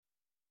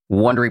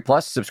Wondery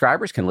Plus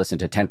subscribers can listen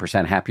to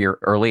 10% Happier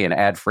early and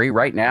ad-free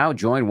right now.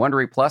 Join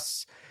Wondery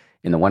Plus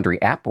in the Wondery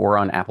app or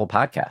on Apple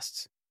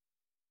Podcasts.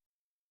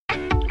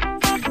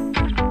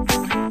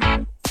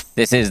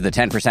 This is the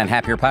 10%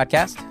 Happier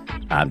podcast.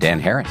 I'm Dan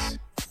Harris.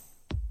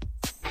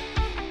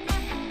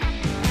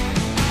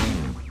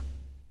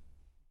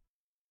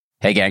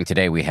 Hey, gang.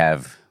 Today we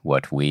have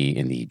what we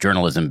in the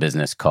journalism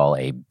business call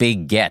a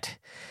big get.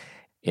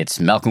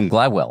 It's Malcolm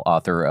Gladwell,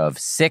 author of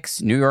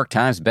 6 New York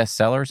Times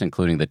bestsellers,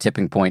 including The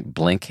Tipping Point,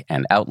 Blink,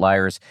 and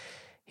Outliers.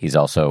 He's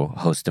also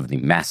host of the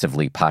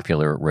massively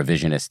popular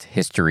Revisionist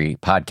History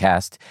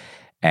podcast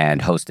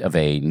and host of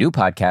a new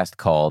podcast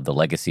called The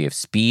Legacy of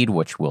Speed,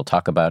 which we'll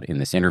talk about in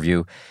this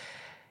interview.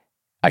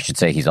 I should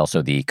say he's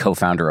also the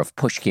co-founder of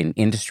Pushkin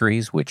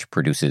Industries, which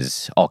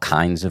produces all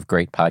kinds of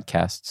great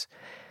podcasts.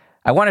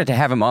 I wanted to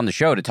have him on the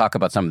show to talk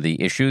about some of the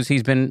issues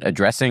he's been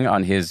addressing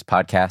on his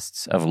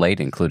podcasts of late,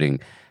 including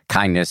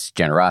kindness,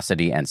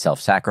 generosity, and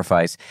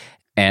self-sacrifice.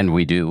 And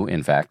we do,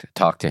 in fact,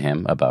 talk to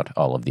him about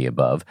all of the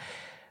above.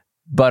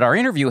 But our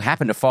interview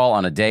happened to fall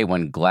on a day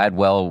when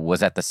Gladwell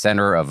was at the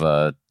center of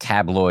a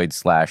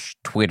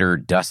tabloid/Twitter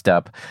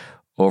dust-up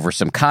over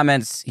some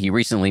comments he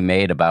recently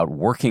made about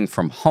working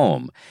from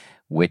home,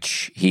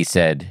 which he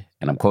said,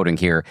 and I'm quoting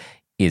here,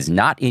 is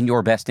not in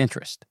your best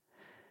interest.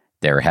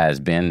 There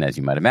has been, as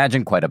you might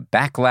imagine, quite a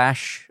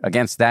backlash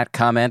against that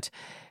comment.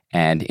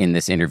 And in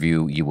this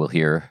interview, you will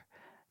hear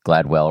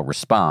Gladwell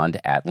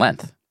respond at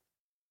length.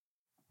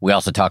 We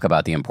also talk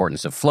about the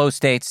importance of flow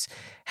states,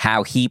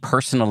 how he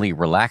personally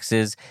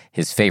relaxes,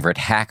 his favorite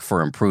hack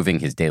for improving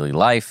his daily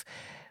life,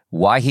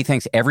 why he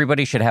thinks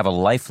everybody should have a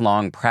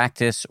lifelong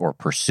practice or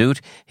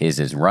pursuit,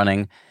 his is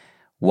running,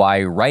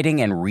 why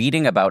writing and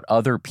reading about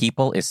other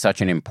people is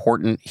such an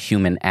important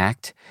human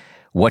act,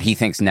 what he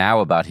thinks now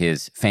about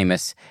his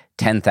famous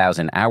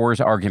 10,000 hours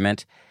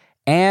argument,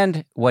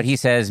 and what he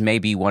says may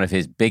be one of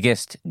his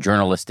biggest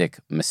journalistic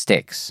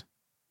mistakes.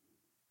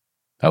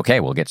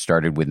 Okay, we'll get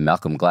started with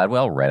Malcolm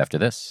Gladwell right after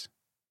this.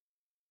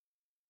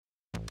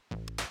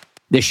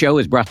 This show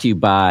is brought to you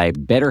by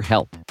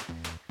BetterHelp.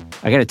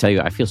 I got to tell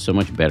you, I feel so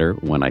much better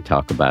when I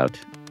talk about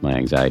my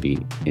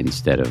anxiety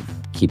instead of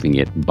keeping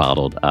it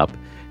bottled up.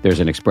 There's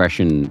an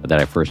expression that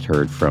I first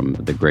heard from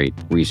the great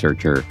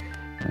researcher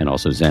and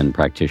also Zen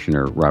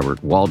practitioner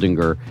Robert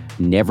Waldinger,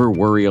 never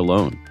worry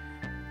alone.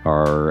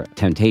 Our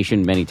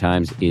temptation many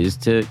times is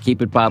to keep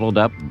it bottled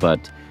up,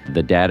 but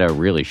the data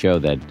really show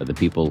that the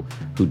people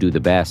who do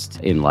the best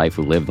in life,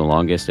 who live the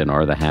longest and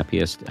are the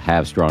happiest,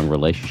 have strong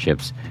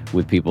relationships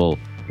with people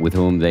with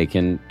whom they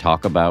can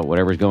talk about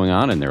whatever's going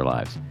on in their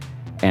lives.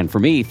 And for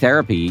me,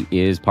 therapy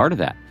is part of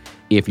that.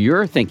 If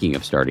you're thinking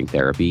of starting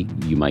therapy,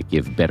 you might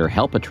give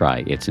BetterHelp a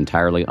try. It's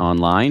entirely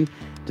online,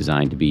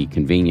 designed to be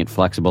convenient,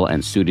 flexible,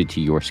 and suited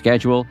to your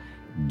schedule.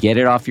 Get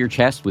it off your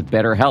chest with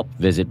BetterHelp.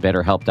 Visit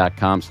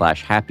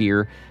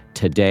BetterHelp.com/happier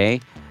today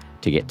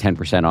to get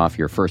 10% off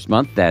your first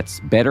month. That's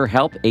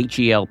BetterHelp,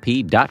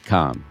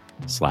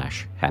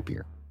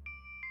 HELP.com/happier.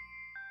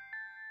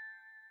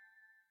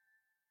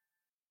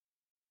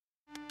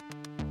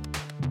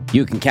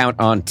 You can count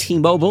on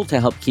T-Mobile to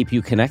help keep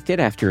you connected.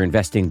 After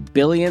investing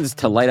billions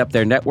to light up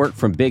their network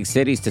from big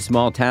cities to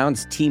small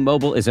towns,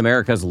 T-Mobile is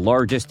America's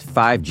largest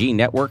 5G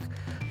network.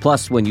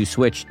 Plus, when you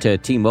switch to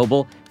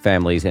T-Mobile,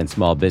 families and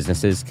small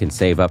businesses can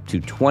save up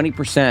to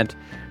 20%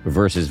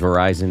 versus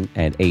Verizon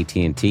and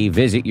AT&T.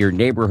 Visit your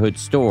neighborhood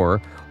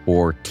store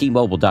or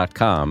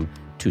T-Mobile.com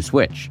to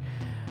switch.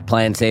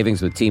 Plan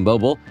savings with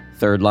T-Mobile.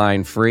 Third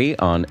line free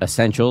on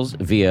essentials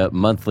via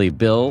monthly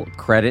bill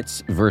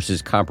credits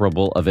versus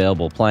comparable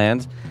available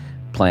plans.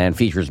 Plan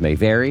features may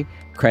vary.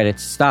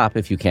 Credits stop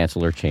if you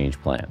cancel or change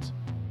plans.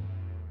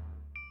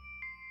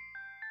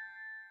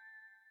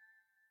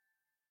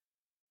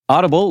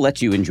 Audible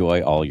lets you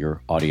enjoy all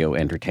your audio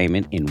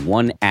entertainment in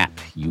one app.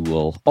 You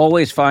will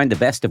always find the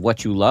best of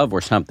what you love or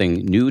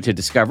something new to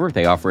discover.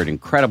 They offer an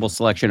incredible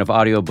selection of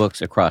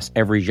audiobooks across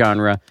every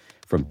genre,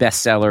 from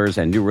bestsellers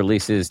and new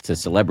releases to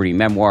celebrity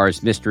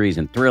memoirs, mysteries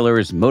and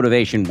thrillers,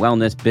 motivation,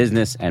 wellness,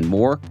 business, and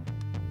more.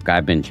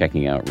 I've been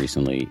checking out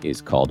recently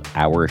is called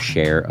Our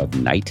Share of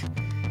Night.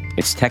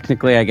 It's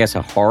technically, I guess,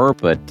 a horror,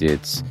 but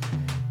it's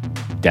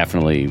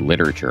definitely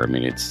literature. I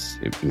mean, it's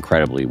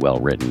incredibly well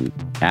written,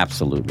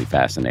 absolutely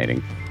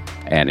fascinating,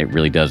 and it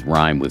really does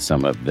rhyme with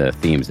some of the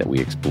themes that we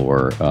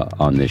explore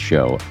on this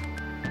show.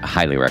 I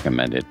highly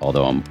recommend it,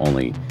 although I'm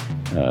only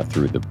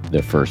through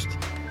the first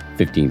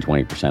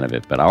 15-20% of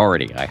it, but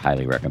I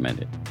highly recommend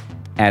it.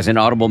 As an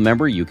Audible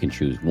member, you can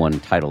choose one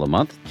title a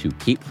month to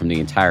keep from the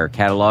entire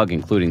catalog,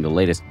 including the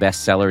latest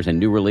bestsellers and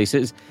new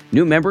releases.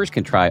 New members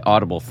can try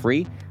Audible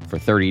free for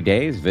 30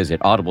 days.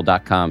 Visit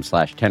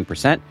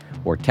audible.com/10%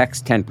 or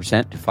text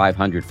 10% to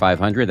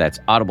 500-500. That's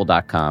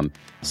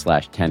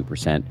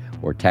audible.com/10%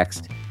 or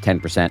text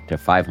 10% to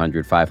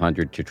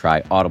 500-500 to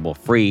try Audible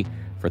free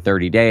for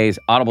 30 days.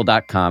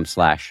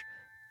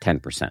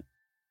 Audible.com/10%.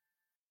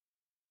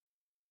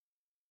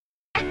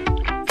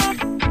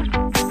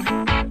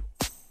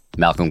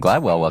 Malcolm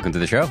Gladwell, welcome to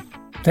the show.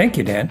 Thank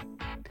you, Dan.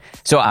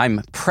 So I'm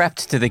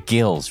prepped to the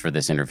gills for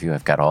this interview.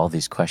 I've got all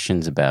these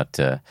questions about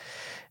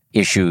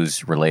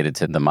issues related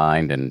to the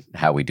mind and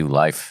how we do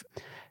life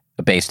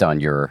based on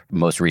your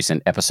most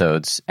recent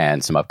episodes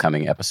and some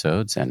upcoming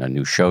episodes and a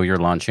new show you're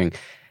launching.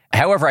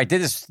 However, I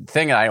did this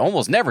thing I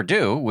almost never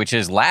do, which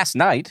is last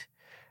night,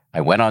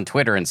 I went on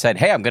Twitter and said,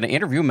 hey, I'm going to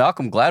interview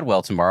Malcolm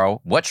Gladwell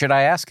tomorrow. What should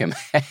I ask him?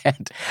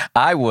 And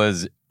I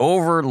was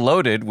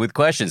overloaded with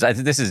questions.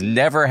 This has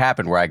never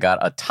happened where I got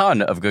a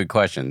ton of good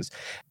questions.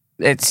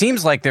 It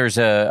seems like there's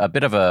a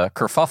bit of a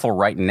kerfuffle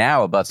right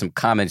now about some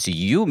comments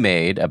you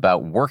made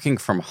about working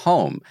from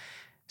home.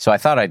 So I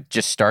thought I'd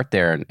just start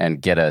there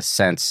and get a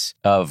sense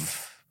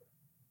of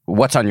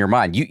what's on your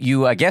mind.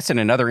 You, I guess in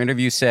another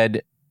interview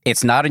said,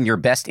 it's not in your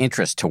best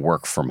interest to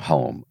work from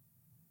home.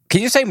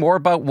 Can you say more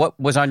about what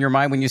was on your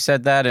mind when you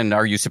said that? And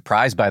are you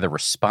surprised by the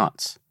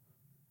response?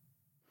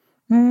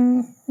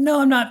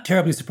 No, I'm not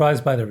terribly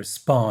surprised by the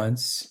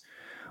response.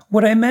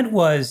 What I meant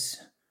was,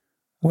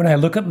 when I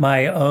look at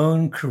my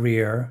own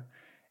career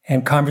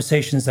and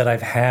conversations that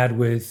I've had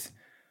with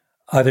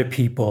other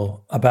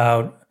people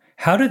about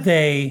how do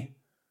they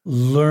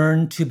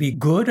learn to be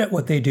good at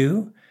what they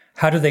do?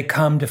 How do they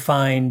come to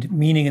find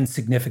meaning and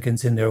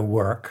significance in their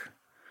work?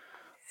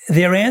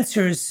 Their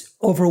answers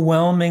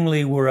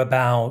overwhelmingly were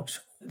about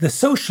the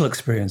social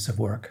experience of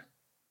work.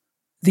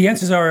 The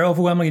answers are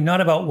overwhelmingly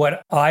not about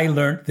what I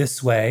learned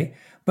this way,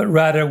 but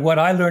rather what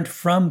I learned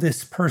from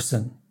this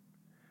person,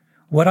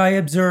 what I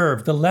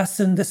observed, the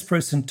lesson this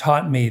person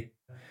taught me.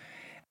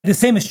 The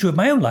same is true of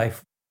my own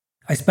life.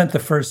 I spent the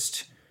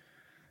first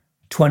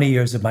 20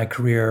 years of my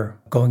career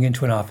going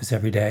into an office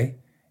every day,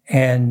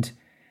 and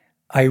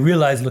I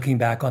realized looking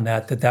back on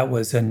that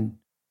was an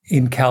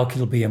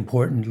incalculably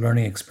important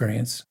learning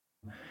experience.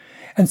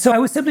 And so I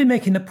was simply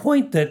making the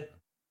point that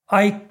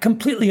I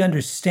completely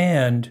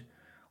understand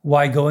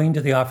why going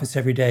to the office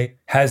every day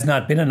has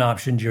not been an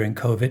option during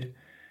COVID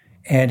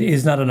and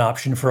is not an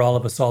option for all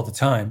of us all the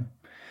time.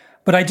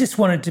 But I just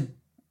wanted to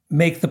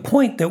make the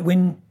point that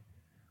when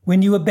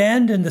you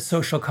abandon the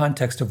social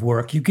context of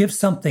work, you give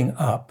something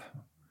up.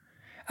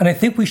 And I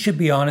think we should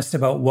be honest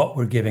about what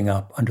we're giving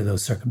up under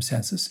those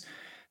circumstances.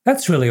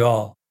 That's really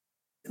all.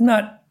 I'm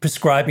not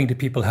prescribing to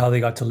people how they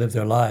got to live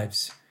their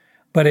lives.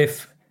 But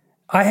if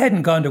I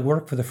hadn't gone to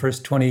work for the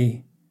first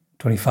 20,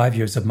 25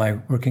 years of my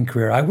working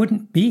career, I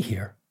wouldn't be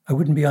here. I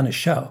wouldn't be on a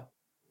show.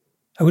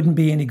 I wouldn't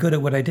be any good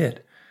at what I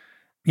did.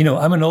 You know,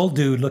 I'm an old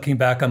dude looking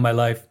back on my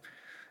life.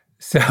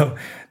 So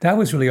that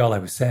was really all I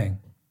was saying.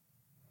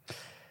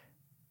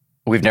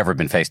 We've never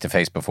been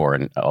face-to-face before,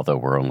 and although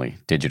we're only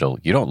digital,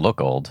 you don't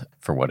look old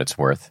for what it's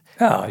worth.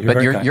 Oh,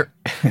 you're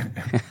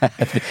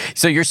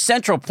So your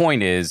central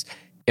point is,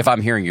 if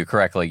I'm hearing you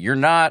correctly, you're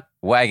not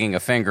wagging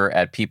a finger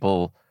at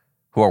people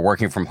who are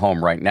working from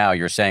home right now.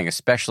 You're saying,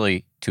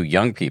 especially to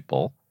young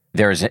people,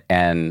 there's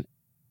and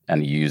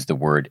you use the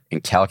word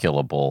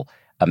incalculable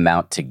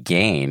amount to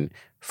gain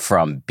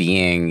from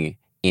being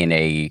in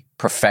a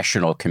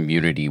professional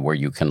community where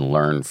you can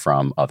learn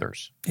from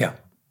others. Yeah,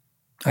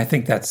 I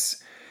think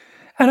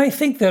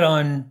that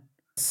on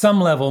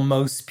some level,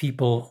 most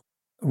people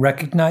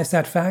recognize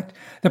that fact.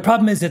 The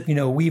problem is that,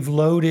 we've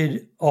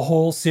loaded a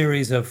whole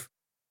series of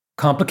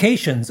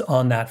complications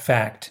on that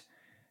fact.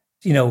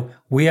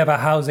 We have a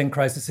housing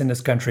crisis in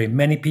this country.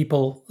 Many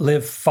people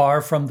live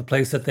far from the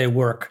place that they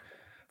work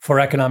for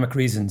economic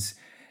reasons.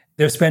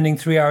 They're spending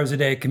 3 hours a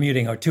day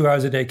commuting or 2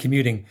 hours a day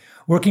commuting.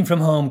 Working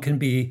from home can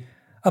be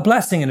a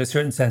blessing in a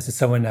certain sense to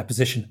someone in that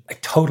position. I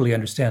totally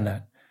understand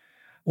that.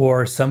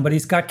 Or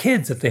somebody's got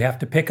kids that they have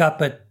to pick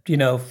up at,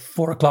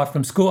 4 o'clock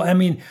from school. I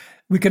mean,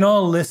 we can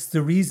all list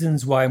the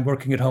reasons why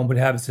working at home would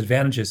have its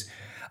advantages.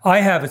 I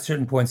have at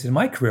certain points in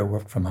my career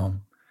worked from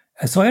home.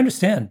 And so I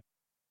understand.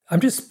 I'm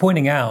just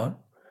pointing out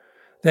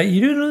that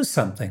you do lose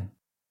something.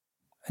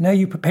 And are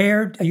you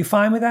prepared? Are you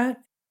fine with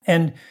that?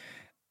 And,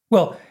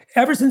 well,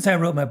 ever since I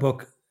wrote my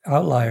book,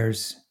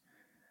 Outliers,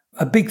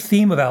 a big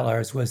theme of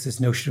Outliers was this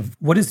notion of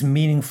what is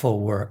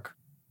meaningful work.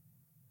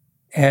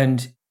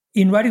 And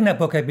in writing that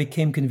book, I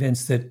became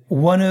convinced that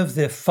one of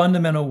the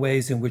fundamental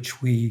ways in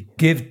which we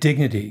give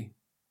dignity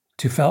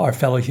to our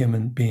fellow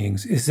human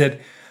beings is that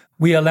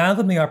we allow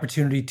them the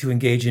opportunity to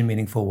engage in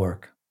meaningful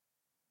work.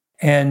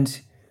 And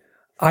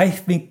I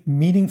think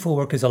meaningful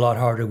work is a lot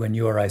harder when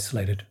you are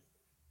isolated.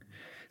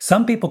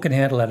 Some people can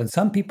handle that and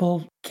some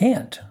people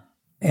can't.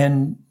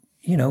 And,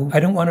 I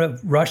don't want to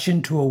rush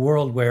into a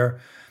world where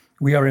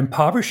we are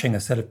impoverishing a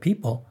set of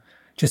people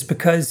just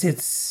because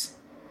it's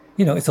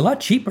a lot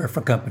cheaper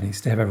for companies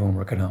to have everyone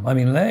work at home. I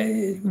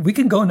mean, we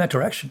can go in that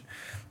direction.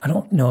 I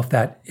don't know if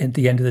that, at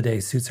the end of the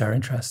day, suits our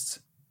interests.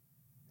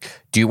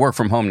 Do you work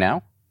from home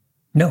now?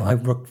 No, I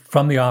work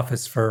from the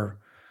office from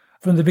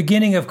the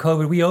beginning of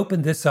COVID. We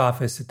opened this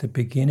office at the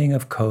beginning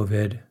of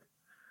COVID,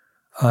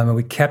 and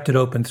we kept it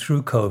open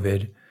through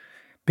COVID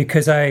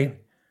because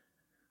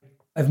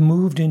I've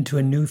moved into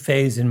a new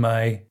phase in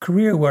my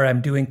career where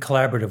I'm doing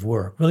collaborative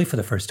work, really for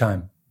the first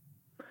time.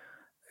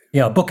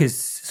 A book is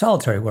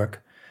solitary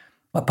work.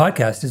 A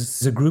podcast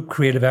is a group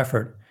creative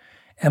effort.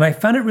 And I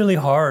found it really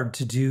hard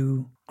to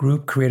do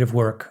group creative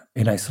work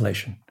in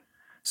isolation.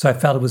 So I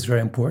felt it was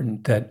very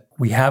important that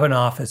we have an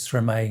office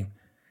for my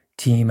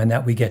team and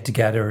that we get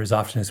together as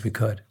often as we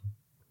could.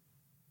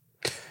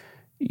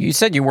 You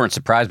said you weren't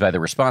surprised by the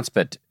response,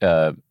 but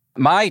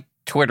my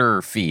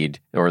Twitter feed,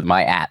 or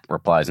my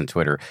 @replies on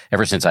Twitter,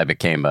 ever since I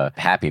became a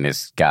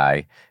happiness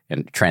guy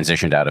and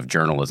transitioned out of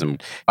journalism,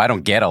 I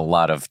don't get a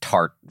lot of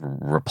tart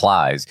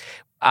replies.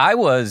 I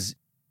was,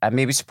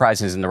 maybe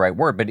surprised isn't the right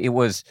word, but it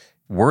was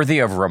worthy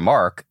of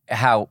remark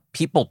how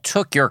people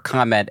took your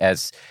comment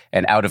as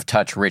an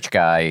out-of-touch rich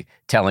guy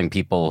telling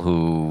people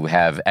who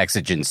have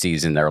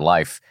exigencies in their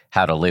life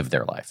how to live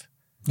their life.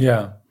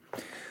 Yeah.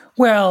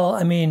 Well,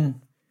 I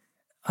mean,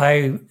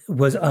 I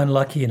was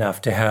unlucky enough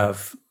to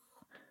have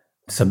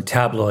some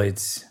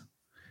tabloids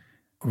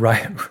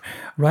write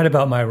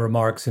about my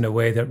remarks in a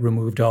way that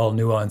removed all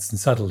nuance and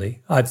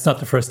subtlety. It's not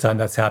the first time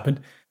that's happened.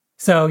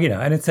 So,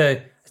 and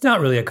it's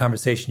not really a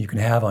conversation you can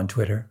have on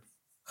Twitter.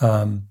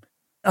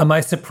 Am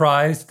I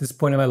surprised at this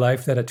point in my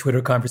life that a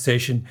Twitter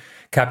conversation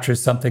captures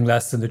something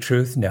less than the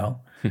truth? No.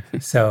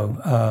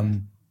 So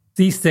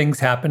these things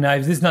happen.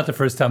 This is not the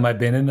first time I've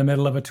been in the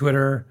middle of a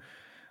Twitter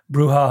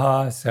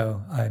brouhaha,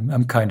 so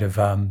I'm kind of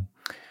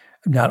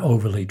not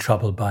overly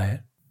troubled by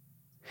it.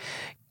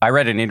 I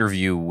read an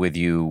interview with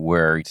you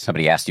where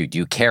somebody asked you, do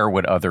you care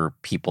what other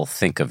people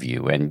think of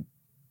you? And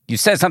you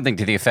said something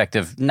to the effect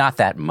of, not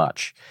that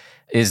much.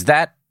 Is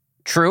that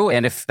true?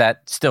 And if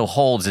that still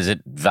holds, is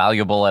it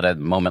valuable at a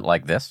moment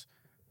like this?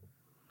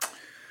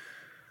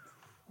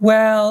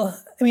 Well,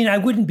 I mean, I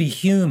wouldn't be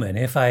human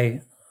if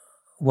I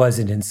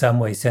wasn't in some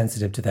way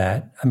sensitive to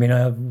that. I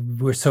mean,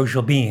 we're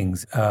social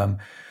beings.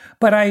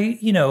 But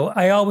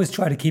I always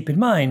try to keep in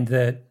mind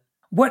that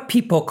what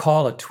people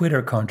call a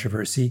Twitter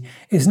controversy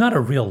is not a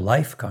real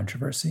life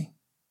controversy,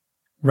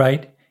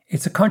 right?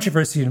 It's a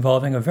controversy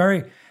involving the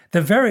very,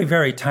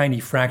 very tiny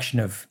fraction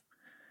of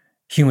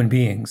human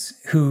beings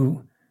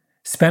who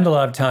spend a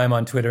lot of time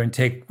on Twitter and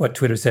take what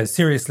Twitter says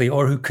seriously,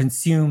 or who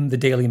consume the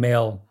Daily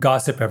Mail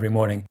gossip every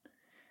morning.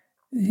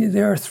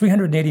 There are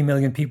 380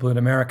 million people in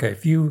America.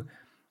 If you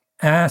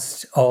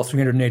asked all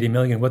 380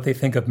 million what they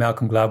think of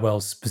Malcolm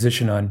Gladwell's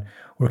position on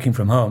working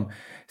from home,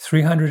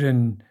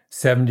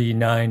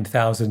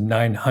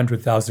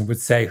 379,900,000 would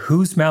say,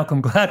 who's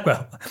Malcolm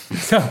Gladwell?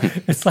 So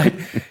it's like,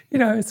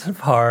 it's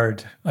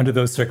hard under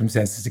those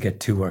circumstances to get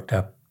too worked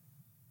up.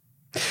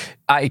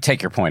 I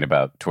take your point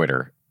about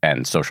Twitter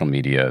and social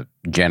media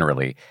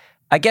generally.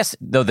 I guess,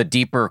 though, the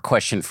deeper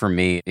question for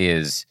me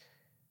is,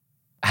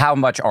 how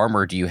much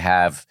armor do you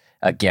have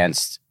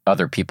against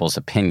other people's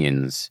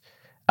opinions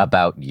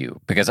about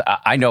you? Because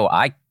I know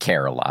I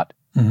care a lot,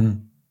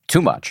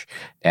 too much,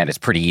 and it's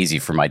pretty easy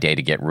for my day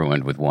to get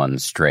ruined with one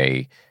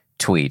stray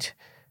tweet.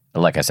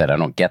 Like I said, I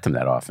don't get them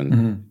that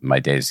often. My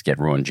days get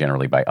ruined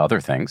generally by other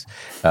things.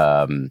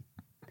 So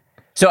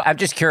I'm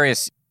just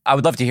curious, I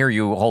would love to hear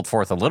you hold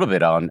forth a little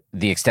bit on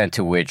the extent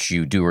to which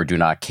you do or do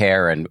not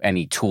care, and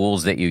any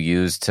tools that you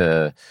use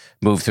to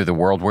move through the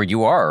world where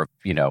you are.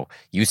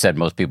 You said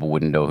most people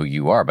wouldn't know who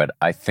you are, but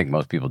I think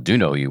most people do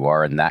know who you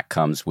are, and that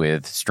comes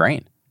with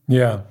strain.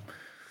 Yeah.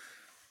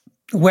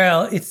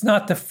 Well, it's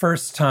not the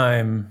first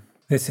time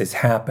this has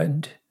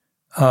happened.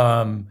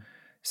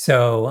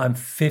 So I'm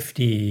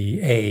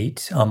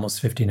 58,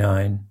 almost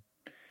 59.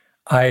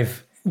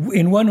 I've,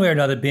 in one way or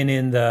another, been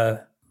in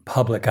the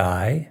public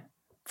eye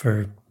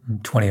for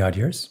 20 odd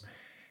years.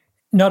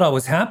 Not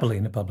always happily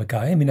in the public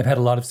eye. I mean, I've had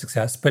a lot of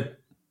success, but,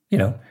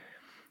 there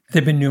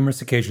have been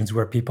numerous occasions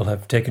where people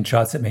have taken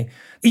shots at me.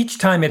 Each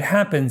time it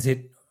happens,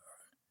 it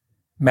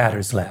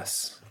matters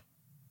less.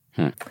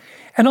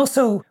 And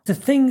also, the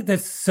thing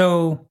that's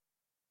so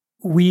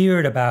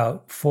weird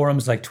about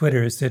forums like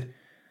Twitter is that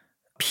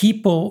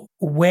people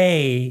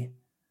weigh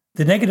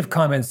the negative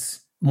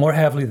comments more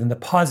heavily than the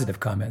positive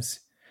comments.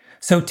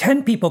 So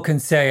 10 people can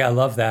say, I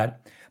love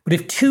that. But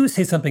if 2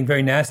 say something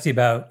very nasty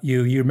about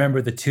you, you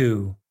remember the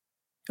 2.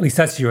 At least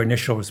that's your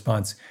initial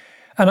response.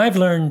 And I've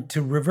learned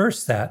to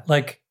reverse that.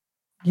 Like,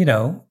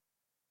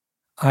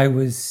 I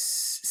was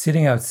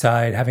sitting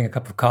outside having a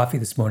cup of coffee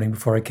this morning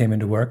before I came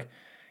into work,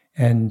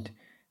 and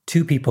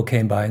 2 people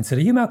came by and said,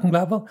 are you Malcolm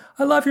Gladwell?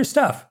 I love your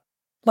stuff.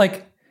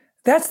 Like,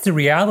 that's the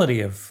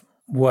reality of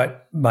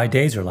what my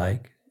days are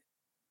like.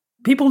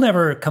 People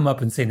never come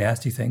up and say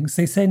nasty things.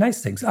 They say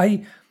nice things.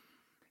 I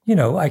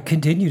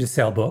continue to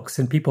sell books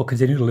and people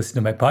continue to listen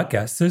to my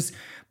podcasts. There's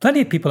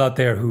plenty of people out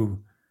there who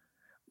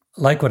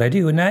like what I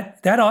do, and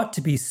that ought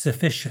to be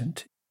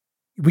sufficient.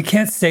 We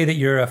can't say that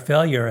you're a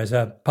failure as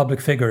a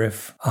public figure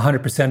if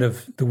 100%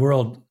 of the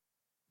world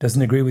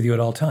doesn't agree with you at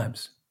all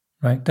times,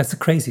 right? That's a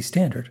crazy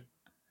standard.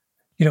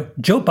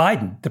 Joe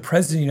Biden, the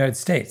president of the United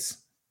States,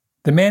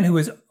 the man who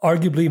is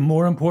arguably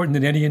more important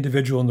than any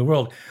individual in the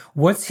world,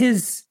 what's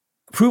his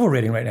approval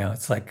rating right now?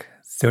 It's like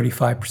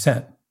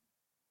 35%,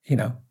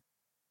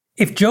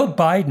 If Joe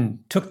Biden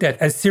took that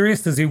as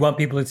serious as we want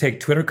people to take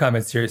Twitter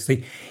comments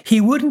seriously,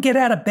 he wouldn't get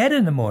out of bed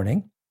in the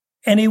morning,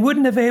 and he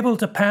wouldn't have been able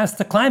to pass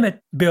the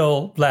climate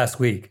bill last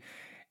week,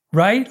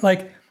 right?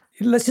 Like,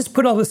 let's just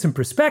put all this in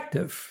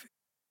perspective.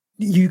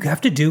 You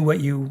have to do what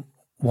you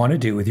want to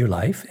do with your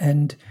life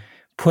and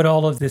put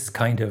all of this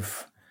kind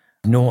of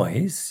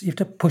noise, you have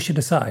to push it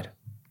aside.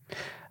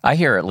 I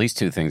hear at least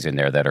two things in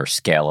there that are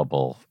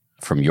scalable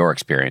from your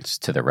experience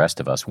to the rest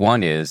of us.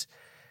 One is,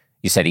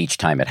 you said each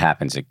time it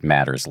happens, it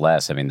matters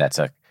less. I mean,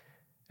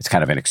 it's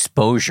kind of an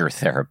exposure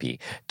therapy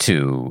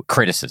to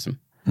criticism.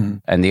 Mm-hmm.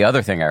 And the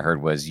other thing I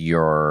heard was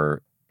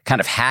your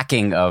kind of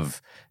hacking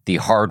of the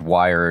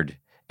hardwired,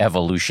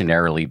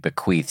 evolutionarily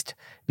bequeathed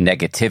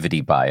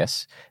negativity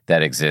bias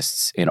that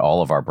exists in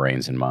all of our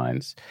brains and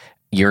minds.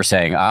 You're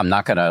saying, I'm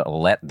not going to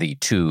let the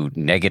two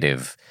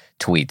negative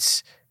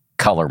tweets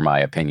color my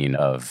opinion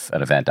of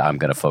an event. I'm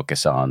going to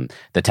focus on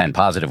the 10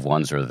 positive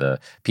ones or the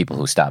people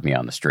who stop me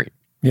on the street.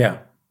 Yeah.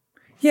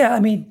 Yeah,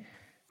 I mean,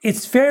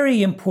 it's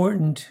very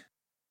important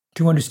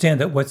to understand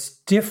that what's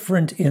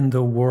different in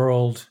the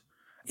world,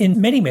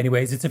 in many, many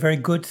ways, it's a very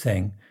good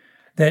thing,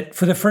 that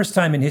for the first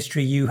time in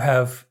history, you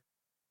have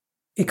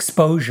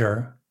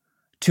exposure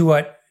to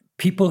what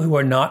people who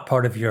are not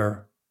part of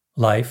your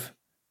life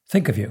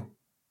think of you,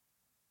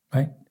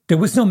 right? There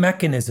was no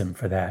mechanism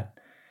for that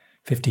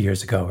 50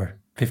 years ago or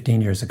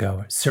 15 years ago,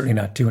 or certainly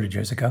not 200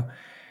 years ago.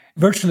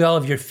 Virtually all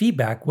of your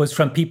feedback was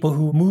from people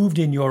who moved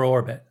in your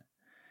orbit.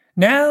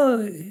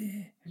 Now,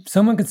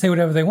 someone can say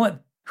whatever they want.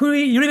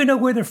 You don't even know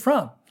where they're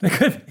from.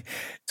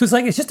 So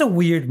it's just a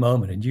weird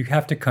moment, and you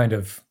have to kind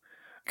of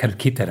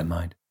keep that in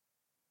mind.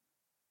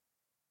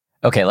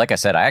 Okay, like I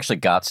said, I actually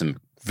got some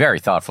very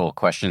thoughtful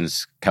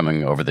questions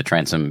coming over the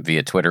transom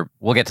via Twitter.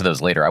 We'll get to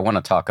those later. I want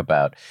to talk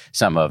about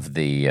some of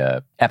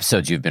the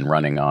episodes you've been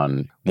running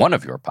on one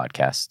of your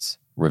podcasts,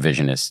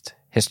 Revisionist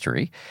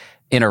History.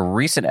 In a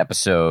recent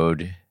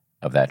episode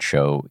of that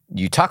show,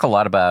 you talk a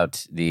lot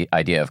about the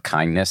idea of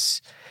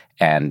kindness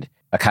and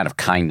a kind of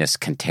kindness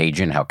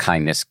contagion, how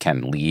kindness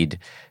can lead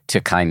to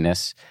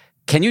kindness.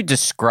 Can you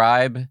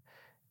describe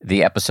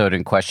the episode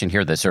in question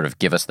here, that sort of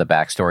give us the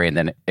backstory, and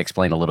then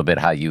explain a little bit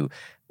how you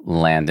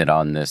landed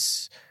on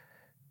this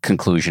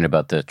conclusion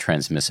about the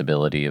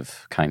transmissibility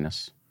of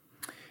kindness?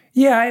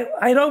 Yeah,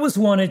 I'd always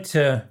wanted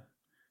to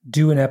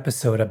do an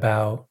episode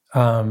about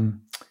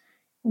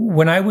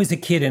when I was a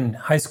kid in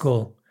high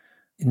school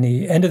in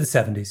the end of the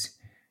 70s,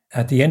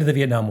 at the end of the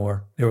Vietnam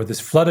War, there were this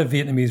flood of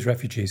Vietnamese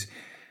refugees.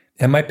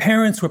 And my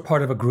parents were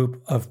part of a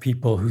group of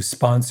people who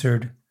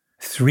sponsored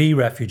 3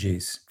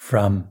 refugees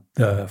from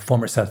the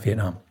former South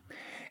Vietnam.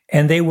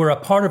 And they were a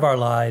part of our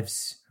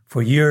lives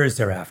for years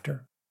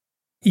thereafter,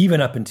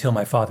 even up until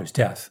my father's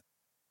death.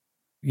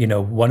 You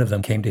know, one of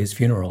them came to his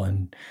funeral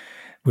and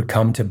would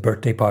come to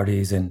birthday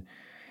parties. And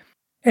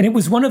it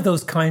was one of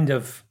those kind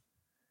of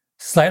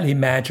slightly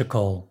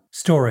magical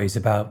stories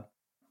about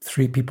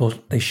 3 people.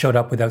 They showed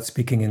up without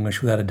speaking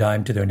English, without a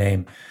dime to their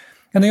name.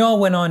 And they all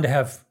went on to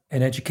have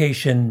an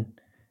education.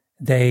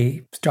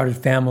 They started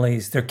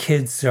families. Their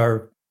kids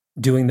are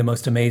doing the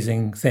most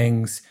amazing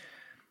things.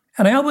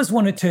 And I always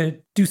wanted to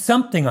do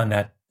something on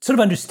that, sort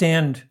of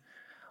understand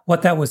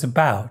what that was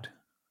about.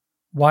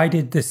 Why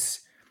did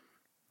this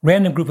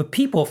random group of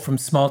people from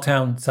small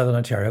town Southern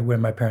Ontario, where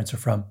my parents are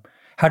from,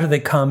 how did they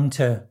come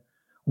to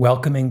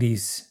welcoming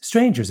these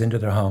strangers into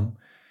their home?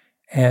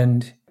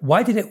 And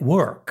why did it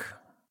work?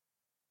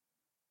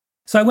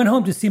 So I went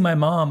home to see my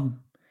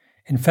mom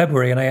in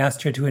February, and I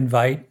asked her to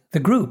invite the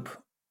group,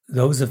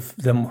 those of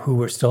them who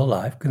were still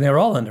alive, because they were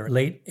all in their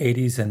late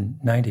 80s and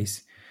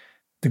 90s,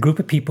 the group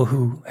of people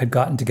who had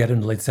gotten together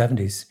in the late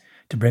 70s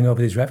to bring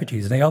over these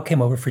refugees. And they all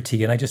came over for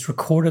tea, and I just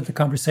recorded the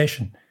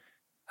conversation.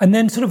 And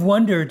then sort of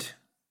wondered,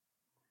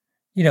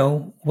 you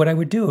know, what I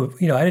would do.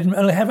 You know, I didn't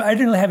really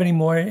have any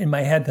more in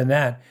my head than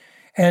that.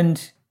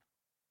 And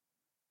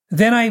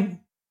then I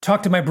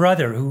talked to my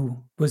brother,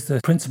 who was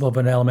the principal of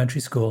an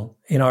elementary school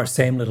in our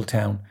same little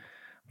town,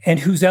 and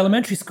whose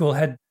elementary school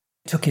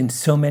took in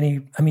so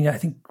many, I mean, I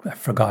think I've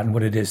forgotten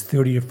what it is,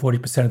 30 or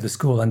 40% of the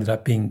school ended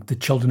up being the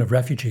children of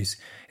refugees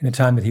in the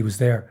time that he was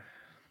there.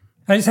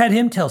 I just had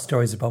him tell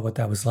stories about what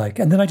that was like.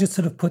 And then I just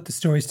sort of put the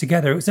stories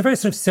together. It was a very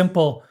sort of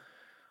simple,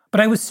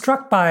 but I was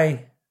struck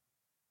by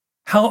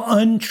how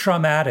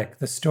untraumatic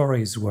the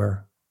stories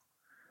were,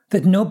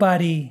 that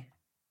nobody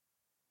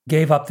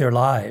gave up their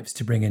lives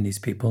to bring in these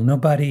people.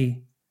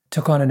 Nobody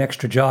took on an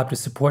extra job to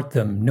support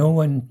them.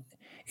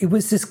 It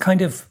was this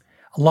kind of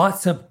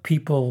lots of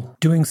people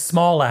doing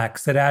small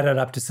acts that added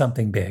up to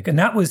something big. And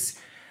that was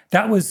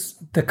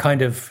the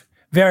kind of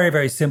very,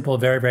 very simple,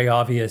 very, very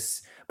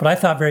obvious, but I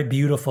thought very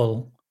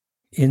beautiful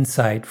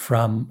insight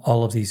from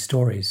all of these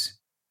stories.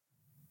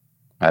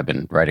 I've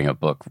been writing a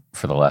book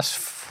for the last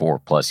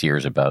 4+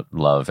 years about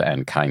love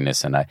and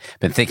kindness. And I've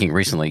been thinking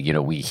recently, you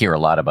know, we hear a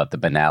lot about the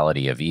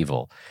banality of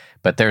evil,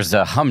 but there's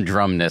a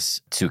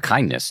humdrumness to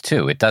kindness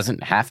too. It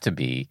doesn't have to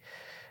be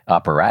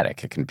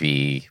operatic. It can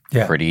be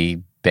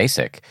pretty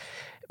basic.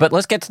 But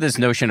let's get to this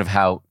notion of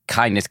how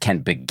kindness can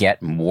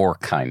beget more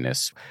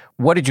kindness.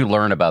 What did you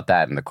learn about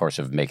that in the course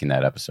of making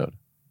that episode?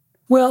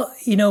 Well,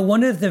 you know,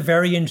 one of the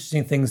very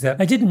interesting things that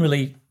I didn't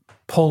really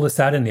pull this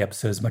out in the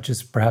episode as much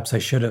as perhaps I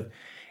should have,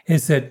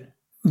 is that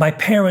my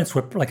parents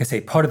were, like I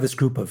say, part of this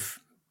group of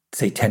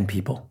say 10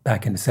 people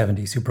back in the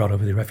 70s who brought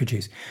over the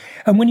refugees.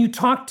 And when you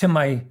talk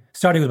to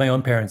starting with my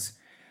own parents,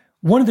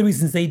 one of the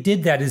reasons they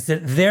did that is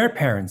that their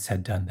parents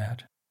had done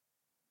that.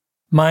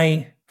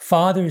 My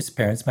father's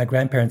parents, my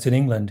grandparents in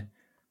England,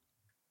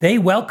 they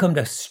welcomed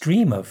a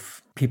stream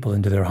of people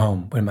into their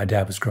home when my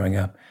dad was growing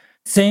up.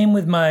 Same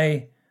with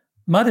my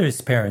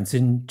mother's parents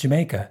in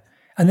Jamaica.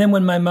 And then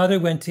when my mother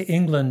went to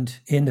England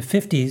in the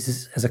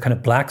 50s as a kind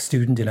of black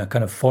student in a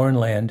kind of foreign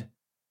land,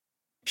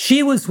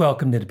 she was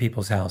welcomed into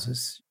people's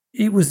houses.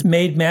 It was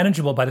made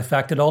manageable by the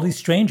fact that all these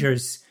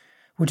strangers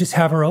would just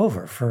have her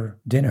over for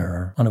dinner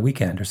or on a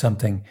weekend or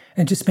something,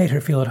 and just made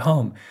her feel at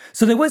home.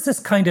 So there was this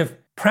kind of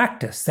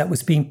practice that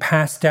was being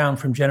passed down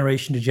from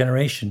generation to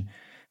generation,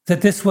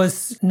 that this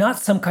was not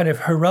some kind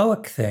of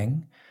heroic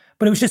thing,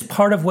 but it was just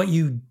part of what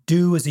you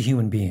do as a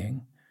human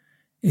being,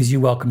 is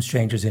you welcome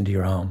strangers into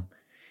your home.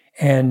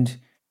 And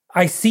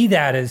I see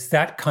that as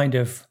that kind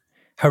of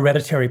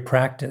hereditary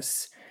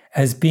practice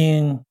as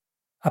being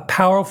a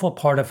powerful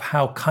part of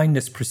how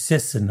kindness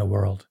persists in the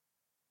world,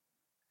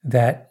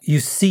 that you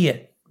see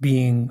it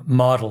being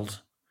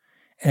modeled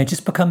and it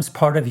just becomes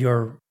part of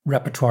your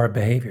repertoire of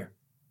behavior.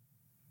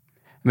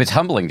 I mean, it's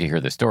humbling to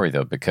hear the story,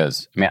 though,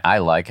 because, I mean, I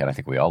like, and I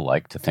think we all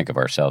like to think of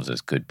ourselves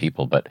as good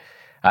people, but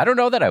I don't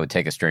know that I would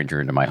take a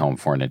stranger into my home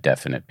for an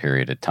indefinite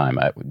period of time.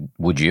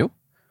 Would you?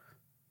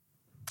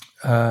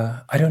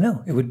 I don't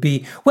know. It would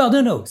be, well,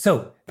 no.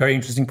 So, very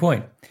interesting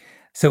point.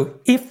 So,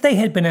 if they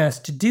had been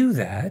asked to do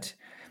that,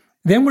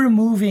 then we're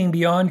moving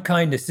beyond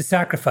kindness to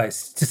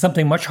sacrifice, to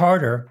something much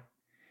harder.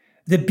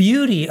 The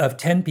beauty of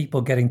 10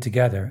 people getting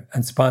together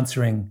and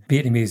sponsoring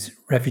Vietnamese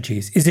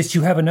refugees is that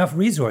you have enough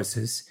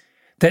resources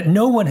that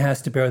no one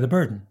has to bear the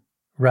burden,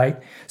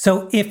 right?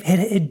 So if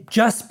it had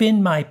just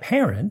been my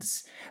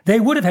parents, they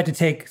would have had to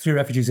take 3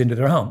 refugees into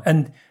their home,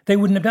 and they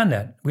wouldn't have done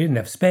that. We didn't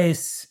have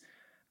space.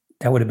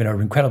 That would have been an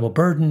incredible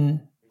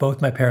burden.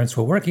 Both my parents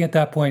were working at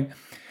that point.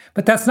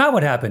 But that's not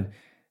what happened.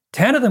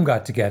 10 of them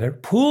got together,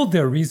 pooled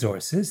their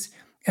resources,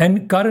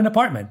 and got an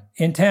apartment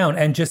in town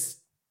and just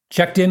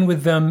checked in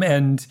with them.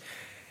 And,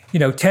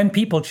 10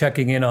 people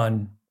checking in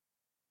on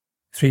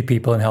 3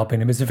 people and helping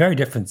them is a very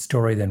different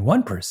story than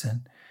one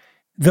person.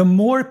 The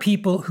more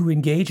people who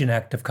engage in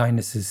act of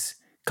kindnesses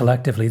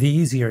collectively, the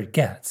easier it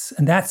gets.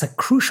 And that's a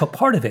crucial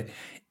part of it.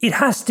 It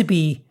has to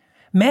be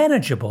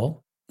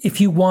manageable if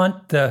you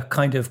want the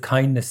kind of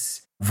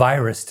kindness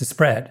virus to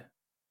spread.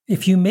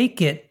 If you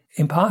make it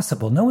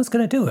impossible, no one's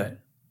going to do it.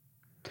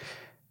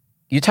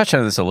 You touched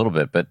on this a little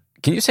bit, but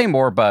can you say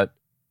more about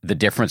the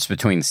difference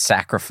between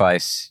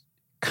sacrifice,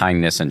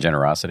 kindness, and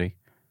generosity?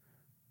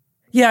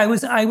 Yeah, I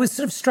was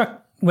sort of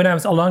struck when I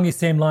was along these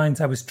same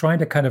lines. I was trying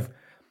to kind of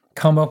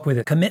come up with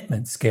a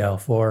commitment scale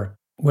for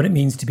what it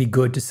means to be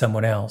good to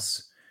someone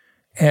else.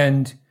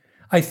 And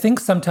I think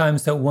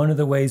sometimes that one of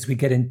the ways we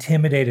get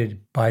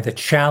intimidated by the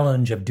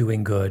challenge of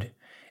doing good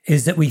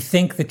is that we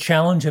think the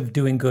challenge of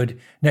doing good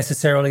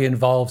necessarily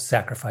involves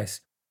sacrifice.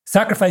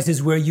 Sacrifice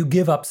is where you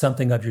give up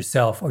something of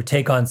yourself or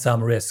take on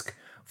some risk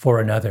for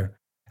another.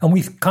 And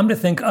we've come to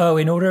think,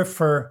 in order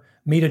for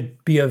me to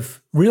be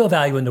of real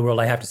value in the world,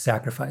 I have to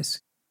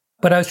sacrifice.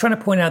 But I was trying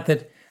to point out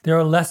that there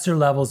are lesser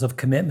levels of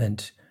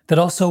commitment that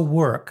also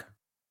work.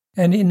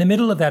 And in the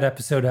middle of that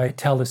episode, I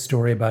tell this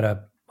story about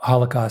a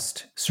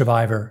Holocaust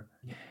survivor.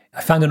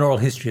 I found an oral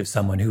history of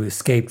someone who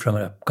escaped from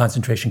a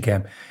concentration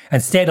camp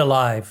and stayed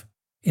alive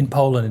in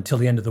Poland until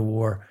the end of the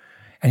war.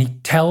 And he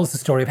tells the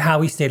story of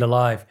how he stayed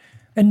alive.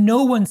 And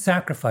no one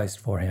sacrificed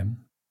for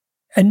him.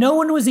 And no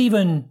one was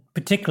even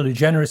particularly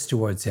generous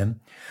towards him.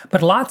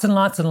 But lots and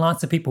lots and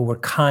lots of people were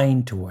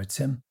kind towards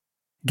him,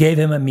 gave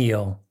him a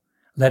meal,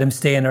 let him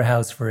stay in their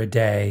house for a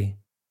day.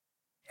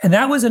 And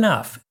that was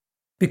enough.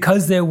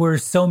 Because there were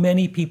so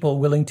many people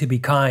willing to be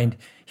kind,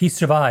 he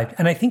survived.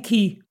 And I think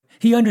he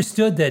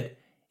understood that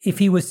if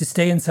he was to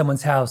stay in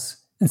someone's house,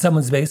 in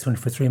someone's basement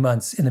for 3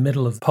 months in the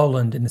middle of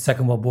Poland in the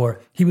Second World War,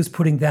 he was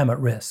putting them at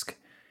risk.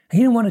 He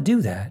didn't want to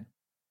do that.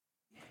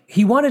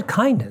 He wanted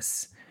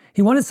kindness.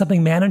 He wanted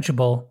something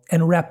manageable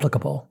and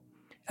replicable.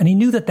 And he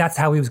knew that that's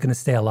how he was going to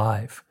stay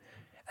alive.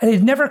 And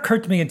it never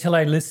occurred to me until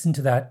I listened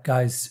to that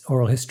guy's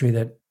oral history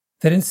that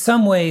in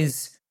some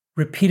ways,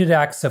 repeated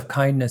acts of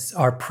kindness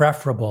are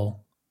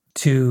preferable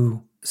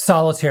to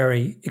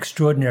solitary,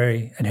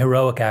 extraordinary, and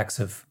heroic acts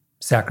of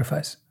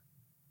sacrifice.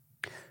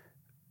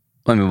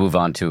 Let me move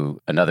on to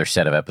another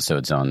set of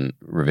episodes on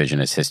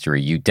revisionist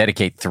history. You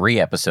dedicate 3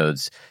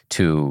 episodes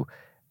to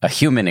a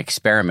human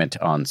experiment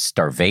on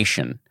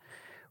starvation,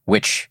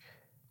 which,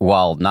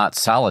 while not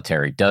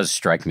solitary, does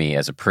strike me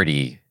as a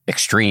pretty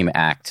extreme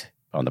act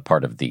on the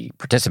part of the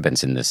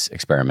participants in this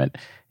experiment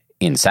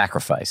in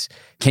sacrifice.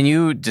 Can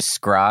you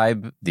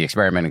describe the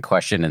experiment in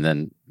question and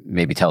then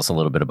maybe tell us a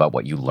little bit about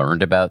what you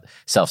learned about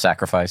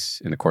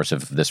self-sacrifice in the course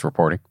of this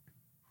reporting?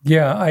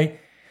 Yeah,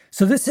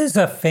 so this is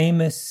a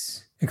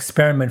famous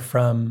experiment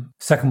from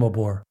Second World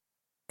War.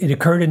 It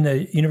occurred in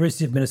the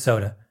University of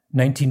Minnesota,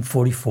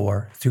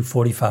 1944 through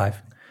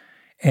 45.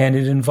 And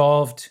it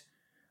involved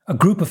a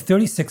group of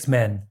 36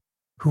 men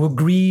who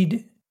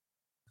agreed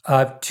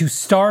to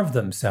starve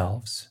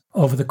themselves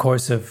over the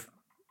course of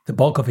the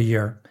bulk of a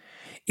year,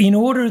 in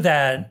order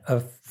that a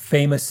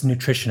famous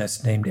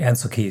nutritionist named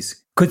Ansel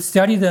Keys could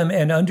study them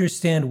and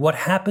understand what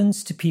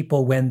happens to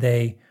people when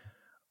they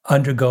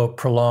undergo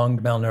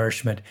prolonged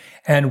malnourishment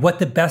and what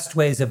the best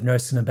ways of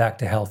nursing them back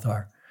to health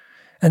are.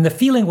 And the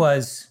feeling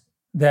was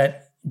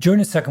that during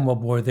the Second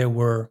World War, there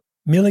were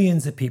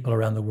millions of people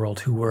around the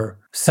world who were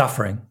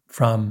suffering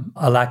from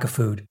a lack of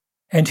food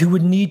and who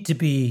would need to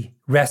be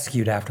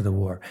rescued after the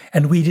war.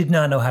 And we did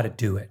not know how to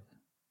do it.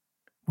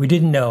 We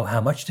didn't know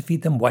how much to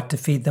feed them, what to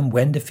feed them,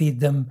 when to feed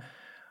them.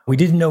 We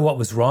didn't know what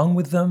was wrong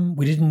with them.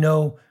 We didn't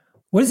know,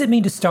 what does it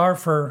mean to starve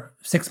for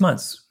 6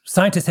 months?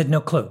 Scientists had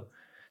no clue.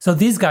 So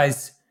these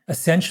guys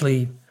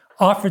essentially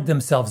offered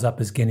themselves up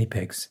as guinea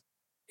pigs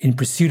in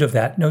pursuit of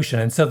that notion.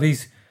 And so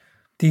these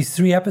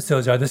 3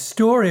 episodes are the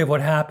story of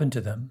what happened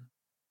to them.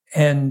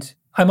 And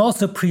I'm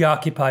also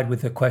preoccupied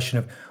with the question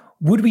of,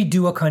 would we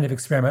do a kind of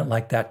experiment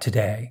like that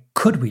today?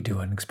 Could we do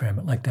an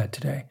experiment like that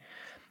today?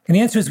 And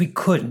the answer is we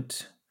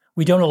couldn't.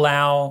 We don't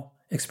allow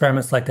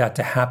experiments like that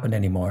to happen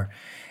anymore.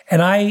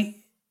 And I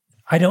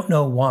don't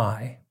know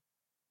why.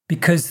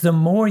 Because the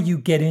more you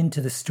get into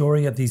the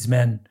story of these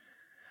men,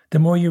 the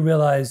more you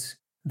realize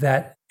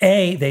that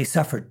A, they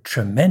suffered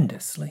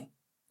tremendously.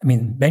 I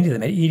mean, many of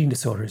them had eating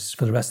disorders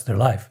for the rest of their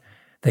life.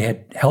 They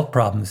had health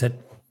problems that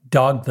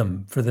dogged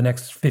them for the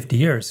next 50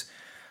 years.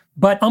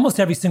 But almost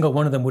every single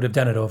one of them would have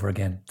done it over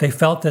again. They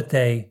felt that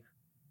they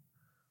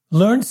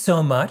learned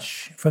so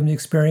much from the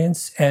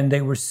experience, and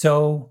they were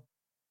so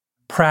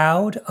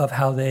proud of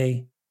how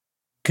they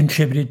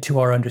contributed to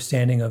our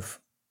understanding of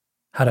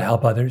how to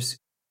help others.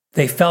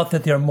 They felt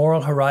that their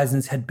moral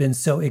horizons had been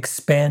so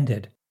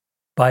expanded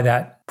by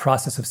that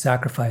process of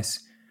sacrifice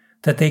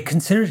that they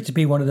considered it to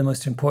be one of the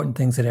most important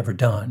things they'd ever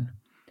done.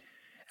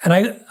 And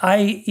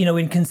I,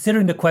 in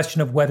considering the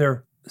question of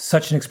whether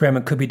such an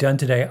experiment could be done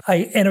today,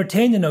 I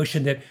entertain the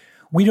notion that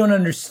we don't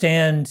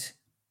understand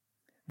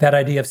that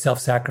idea of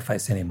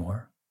self-sacrifice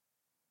anymore.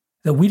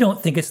 That we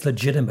don't think it's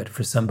legitimate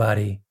for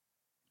somebody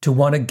to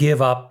want to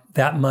give up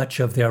that much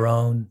of their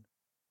own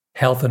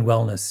health and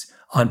wellness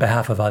on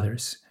behalf of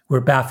others. We're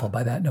baffled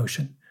by that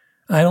notion.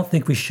 I don't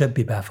think we should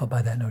be baffled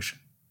by that notion.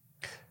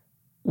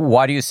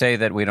 Why do you say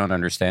that we don't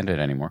understand it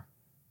anymore?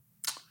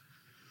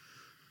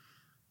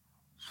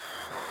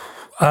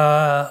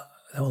 Well,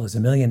 there's a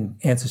million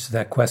answers to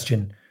that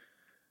question.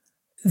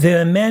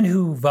 The men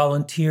who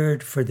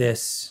volunteered for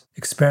this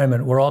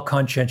experiment were all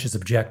conscientious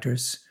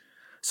objectors.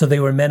 So they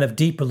were men of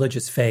deep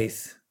religious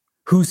faith,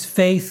 whose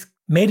faith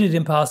made it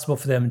impossible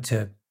for them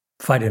to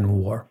fight in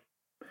war.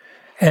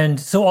 And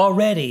so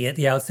already at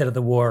the outset of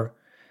the war,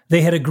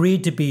 they had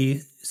agreed to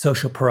be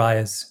social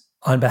pariahs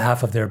on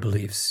behalf of their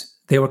beliefs.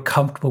 They were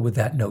comfortable with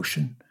that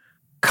notion,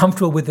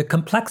 comfortable with the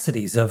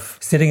complexities of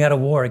sitting out a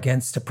war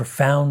against a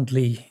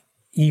profoundly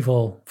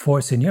evil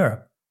force in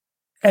Europe.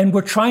 And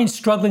were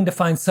struggling to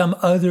find some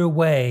other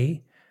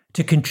way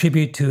to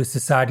contribute to a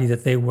society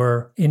that they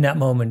were, in that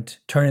moment,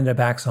 turning their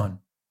backs on.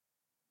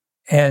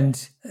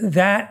 And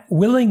that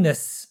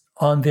willingness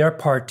on their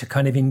part to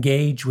kind of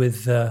engage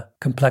with the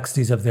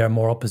complexities of their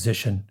moral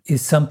position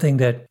is something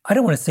that I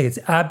don't want to say it's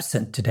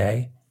absent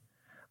today,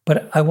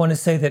 but I want to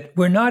say that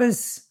we're not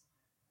as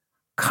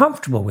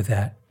comfortable with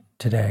that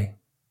today.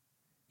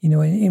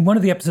 In one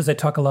of the episodes, I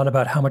talk a lot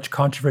about how much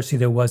controversy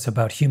there was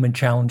about human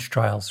challenge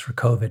trials for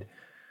COVID.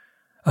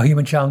 A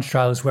human challenge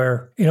trial is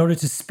where, in order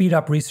to speed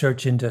up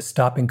research into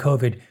stopping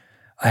COVID,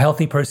 a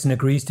healthy person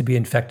agrees to be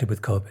infected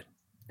with COVID.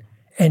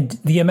 And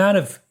the amount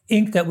of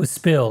ink that was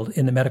spilled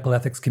in the medical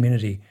ethics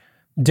community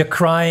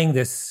decrying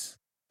this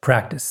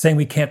practice, saying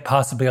we can't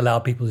possibly allow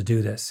people to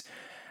do this.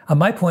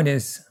 My point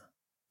is,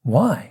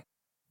 why?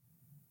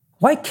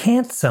 Why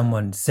can't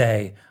someone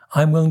say,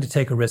 I'm willing to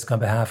take a risk on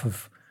behalf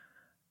of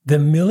the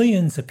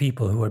millions of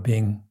people who are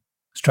being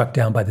struck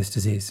down by this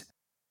disease?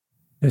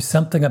 There's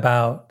something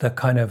about the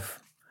kind of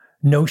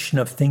notion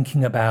of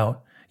thinking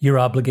about your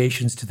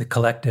obligations to the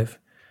collective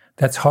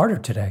that's harder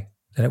today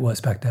than it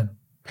was back then.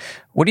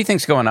 What do you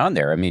think's going on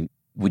there? I mean,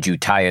 would you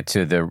tie it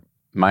to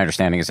my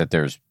understanding is that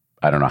there's,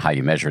 I don't know how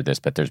you measure this,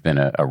 but there's been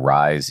a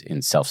rise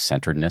in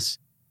self-centeredness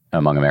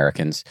among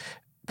Americans.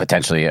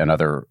 Potentially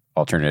another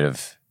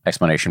alternative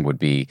explanation would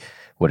be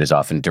what is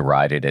often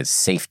derided as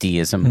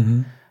safetyism.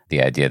 Mm-hmm.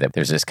 The idea that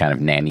there's this kind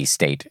of nanny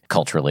state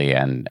culturally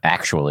and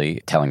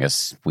actually telling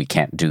us we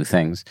can't do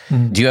things.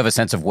 Mm-hmm. Do you have a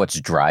sense of what's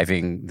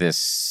driving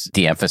this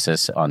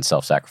de-emphasis on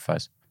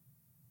self-sacrifice?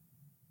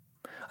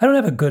 I don't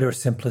have a good or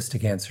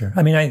simplistic answer.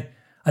 I mean,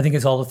 I think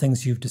it's all the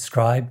things you've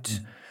described.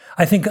 Mm-hmm.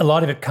 I think a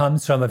lot of it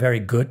comes from a very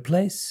good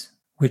place,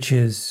 which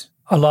is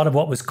a lot of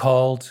what was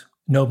called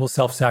noble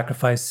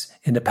self-sacrifice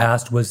in the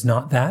past was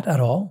not that at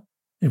all.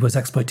 It was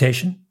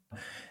exploitation.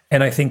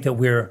 And I think that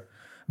we're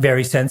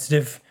very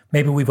sensitive.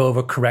 Maybe we've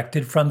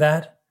overcorrected from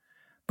that.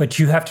 But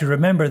you have to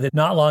remember that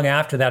not long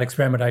after that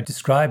experiment I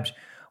described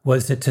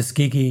was the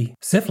Tuskegee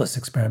syphilis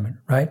experiment,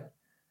 right?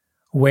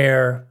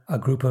 Where a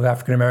group of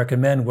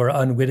African-American men were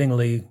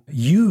unwittingly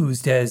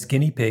used as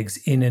guinea pigs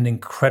in an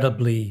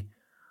incredibly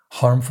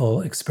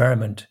harmful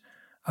experiment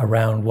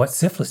around what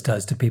syphilis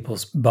does to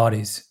people's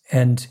bodies.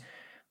 And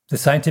the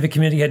scientific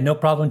community had no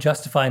problem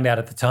justifying that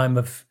at the time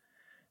of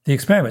the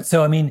experiment.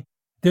 So, I mean,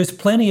 there's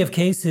plenty of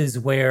cases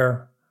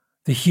where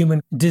the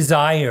human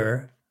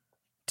desire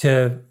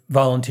to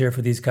volunteer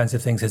for these kinds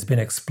of things has been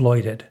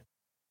exploited.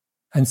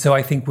 And so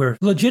I think we're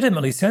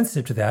legitimately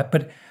sensitive to that,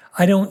 but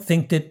I don't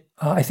think that,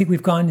 I think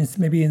we've gone,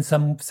 maybe in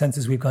some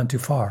senses, we've gone too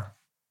far.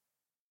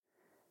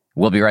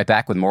 We'll be right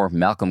back with more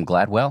Malcolm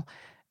Gladwell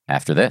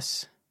after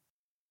this.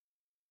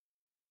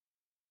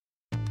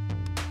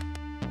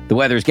 The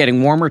weather is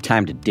getting warmer.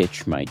 Time to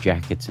ditch my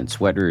jackets and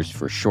sweaters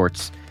for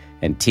shorts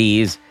and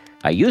tees.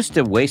 I used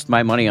to waste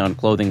my money on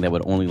clothing that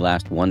would only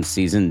last one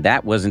season.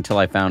 That was until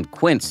I found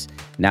Quince.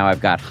 Now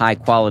I've got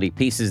high-quality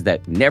pieces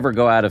that never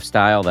go out of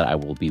style that I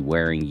will be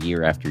wearing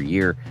year after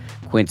year.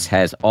 Quince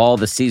has all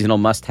the seasonal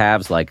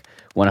must-haves like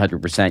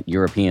 100%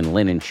 European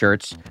linen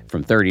shirts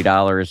from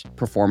 $30,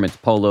 performance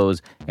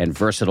polos, and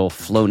versatile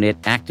flow-knit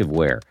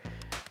activewear.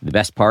 The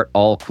best part,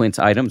 all Quince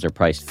items are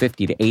priced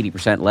 50 to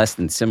 80% less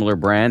than similar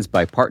brands.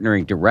 By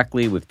partnering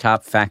directly with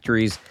top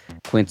factories,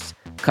 Quince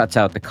cuts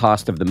out the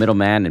cost of the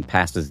middleman and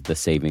passes the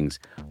savings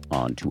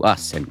on to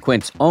us. And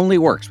Quince only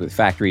works with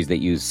factories that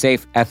use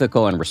safe,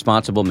 ethical, and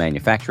responsible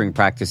manufacturing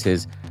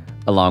practices,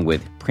 along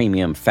with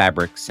premium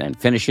fabrics and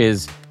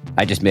finishes.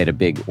 I just made a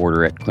big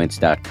order at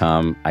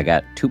quince.com. I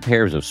got 2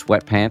 pairs of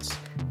sweatpants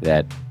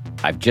that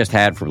I've just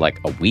had for like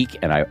a week,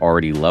 and I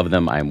already love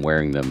them. I'm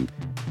wearing them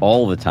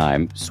all the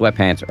time.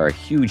 Sweatpants are a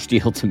huge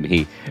deal to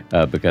me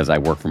because I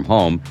work from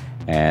home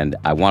and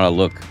I want to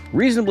look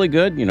reasonably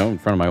good, you know, in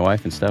front of my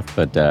wife and stuff,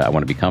 but I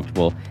want to be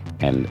comfortable.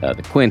 And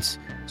the Quince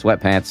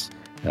sweatpants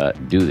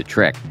do the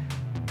trick.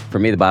 For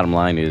me, the bottom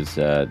line is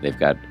they've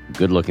got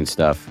good-looking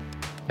stuff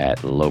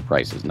at low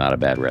prices. Not a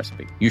bad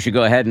recipe. You should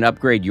go ahead and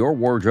upgrade your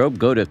wardrobe.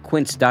 Go to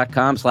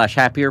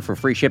quince.com/happier for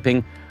free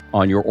shipping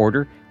on your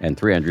order and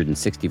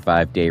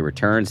 365-day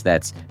returns.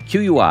 That's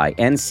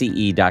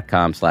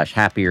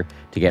QUINCE.com/happier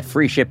to get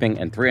free shipping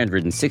and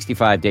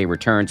 365-day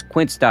returns.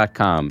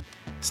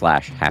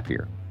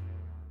 Quince.com/happier.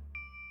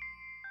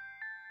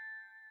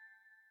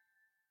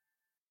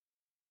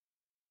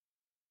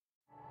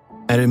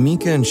 At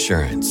Amica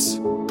Insurance,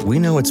 we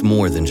know it's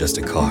more than just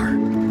a car.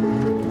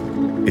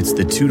 It's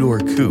the 2-door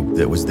coupe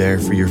that was there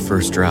for your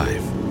first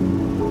drive,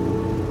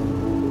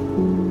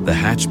 the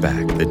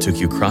hatchback that took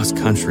you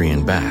cross-country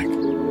and back,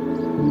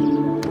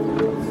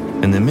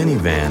 and the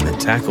minivan that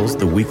tackles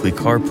the weekly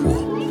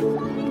carpool.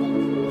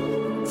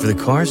 For the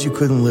cars you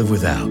couldn't live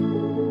without,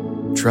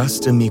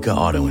 trust Amica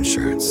Auto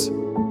Insurance.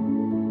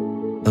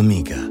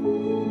 Amica.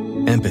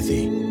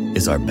 Empathy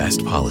is our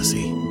best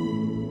policy.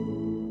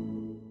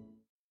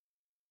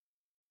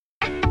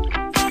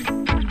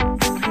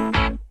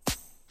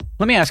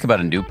 Let me ask about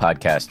a new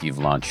podcast you've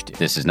launched.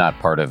 This is not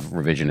part of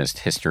Revisionist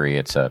History.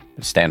 It's a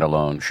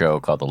standalone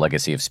show called The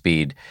Legacy of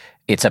Speed.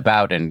 It's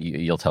about, and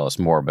you'll tell us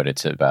more, but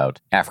it's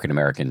about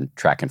African-American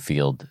track and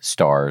field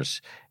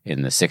stars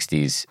in the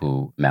 60s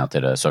who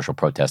mounted a social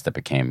protest that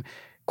became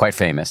quite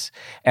famous.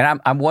 And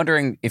I'm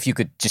wondering if you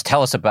could just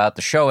tell us about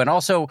the show. And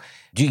also,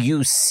 do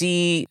you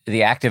see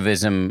the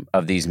activism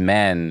of these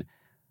men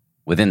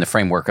within the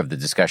framework of the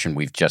discussion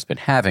we've just been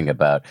having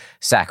about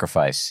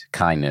sacrifice,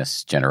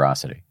 kindness,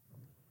 generosity?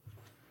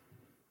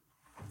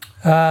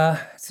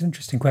 It's an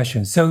interesting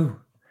question. So,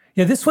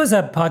 yeah, this was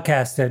a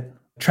podcast that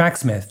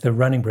Tracksmith, the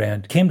running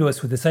brand, came to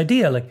us with this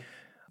idea, like,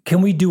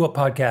 can we do a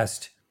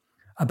podcast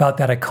about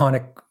that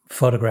iconic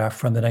photograph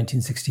from the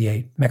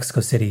 1968 Mexico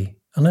City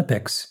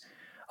Olympics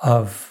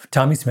of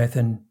Tommie Smith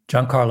and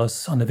John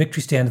Carlos on the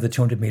victory stand of the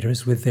 200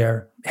 meters with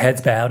their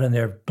heads bowed and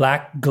their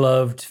black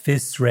gloved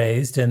fists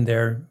raised and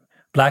their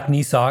black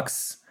knee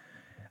socks,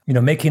 you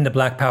know, making the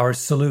Black Power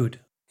salute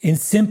in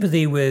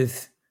sympathy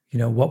with, you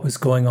know, what was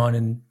going on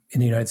in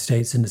the United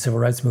States in the civil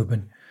rights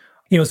movement.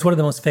 You know, it's one of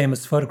the most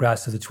famous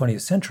photographs of the 20th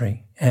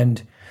century.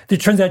 And there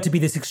turns out to be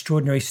this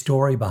extraordinary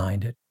story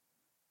behind it,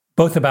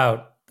 both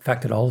about the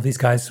fact that all of these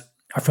guys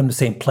are from the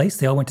same place.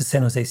 They all went to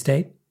San Jose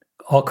State,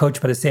 all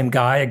coached by the same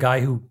guy, a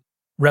guy who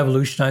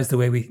revolutionized the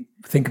way we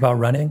think about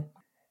running.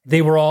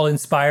 They were all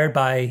inspired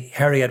by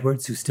Harry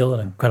Edwards, who's still an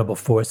incredible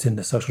force in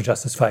the social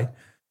justice fight.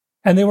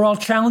 And they were all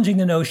challenging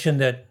the notion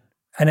that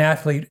an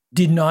athlete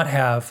did not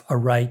have a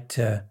right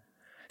to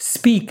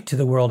speak to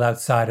the world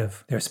outside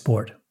of their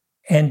sport.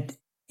 And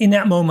in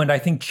that moment, I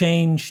think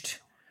changed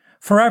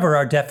forever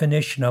our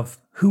definition of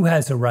who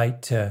has a right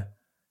to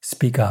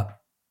speak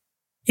up.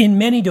 In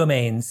many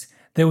domains,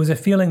 there was a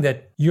feeling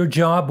that your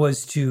job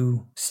was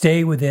to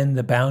stay within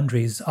the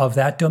boundaries of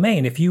that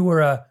domain. If you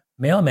were a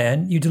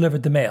mailman, you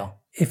delivered the mail.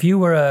 If you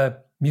were a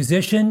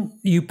musician,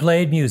 you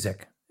played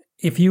music.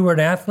 If you were an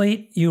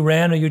athlete, you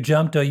ran or you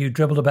jumped or you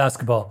dribbled a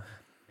basketball.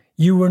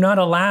 You were not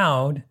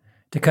allowed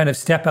to kind of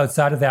step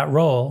outside of that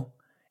role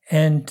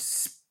and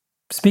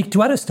speak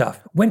to other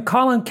stuff. When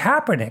Colin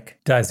Kaepernick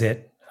does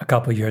it a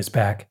couple years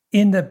back,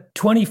 in the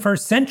 21st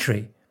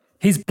century,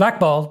 he's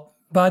blackballed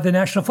by the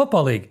National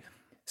Football League.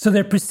 So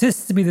there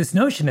persists to be this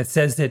notion that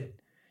says that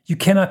you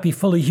cannot be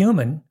fully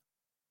human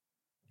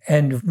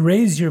and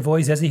raise your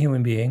voice as a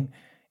human being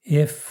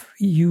if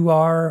you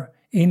are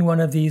in one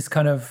of these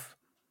kind of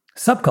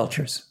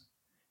subcultures.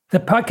 The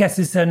podcast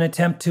is an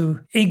attempt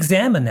to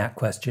examine that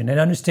question and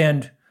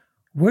understand,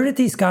 where did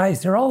these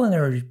guys, they're all in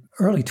their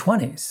early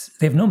 20s,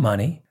 they have no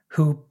money,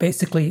 who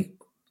basically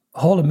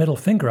hold a middle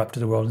finger up to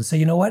the world and say,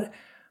 you know what,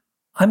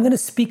 I'm going to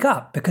speak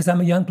up because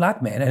I'm a young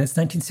Black man and it's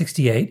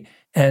 1968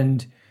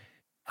 and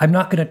I'm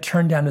not going to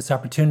turn down this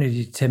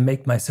opportunity to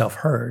make myself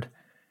heard.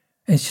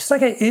 And it's just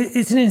like,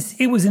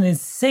 it was an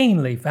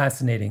insanely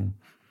fascinating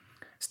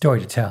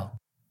story to tell.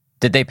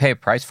 Did they pay a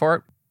price for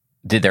it?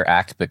 Did their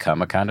act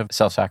become a kind of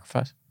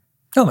self-sacrifice?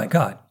 Oh my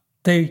God.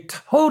 They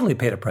totally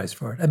paid a price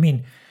for it. I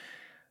mean,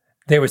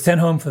 they were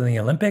sent home from the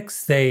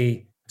Olympics.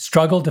 They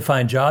struggled to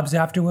find jobs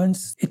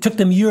afterwards. It took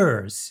them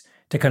years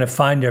to kind of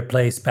find their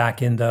place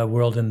back in the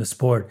world, in the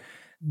sport.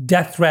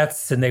 Death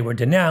threats, and they were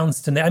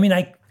denounced. And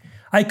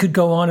I could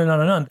go on and on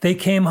and on. They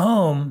came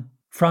home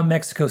from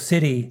Mexico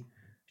City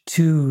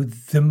to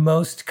the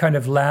most kind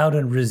of loud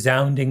and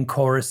resounding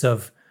chorus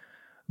of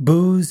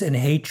boos and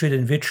hatred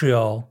and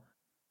vitriol.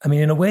 I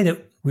mean, in a way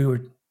that we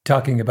were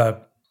talking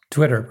about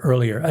Twitter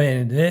earlier.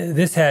 I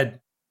mean,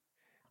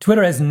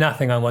 Twitter has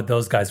nothing on what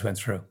those guys went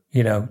through.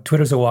 You know,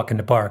 Twitter's a walk in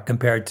the park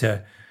compared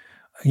to,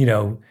 you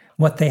know,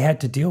 what they had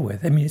to deal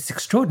with. I mean, it's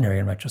extraordinary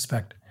in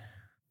retrospect.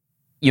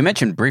 You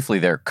mentioned briefly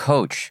their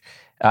coach.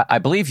 I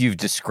believe you've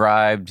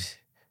described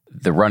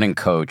the running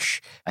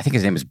coach, I think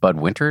his name is Bud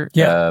Winter,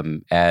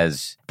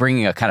 as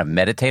bringing a kind of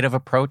meditative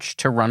approach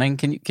to running.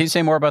 Can you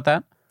say more about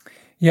that?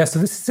 Yeah, so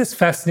this is this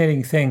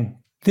fascinating thing.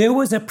 There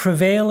was a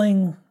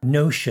prevailing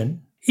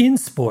notion in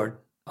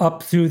sport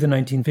up through the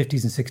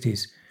 1950s and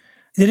 60s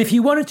that if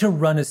you wanted to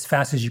run as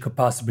fast as you could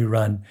possibly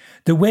run,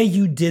 the way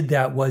you did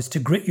that was to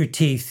grit your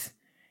teeth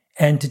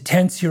and to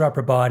tense your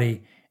upper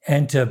body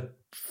and to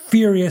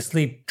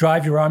furiously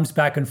drive your arms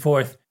back and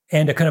forth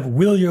and to kind of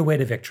will your way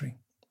to victory.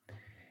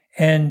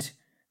 And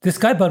this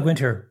guy, Bud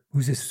Winter,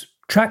 who's this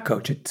track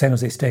coach at San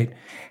Jose State,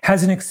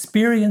 has an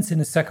experience in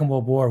the Second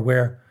World War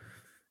where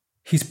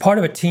he's part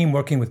of a team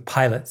working with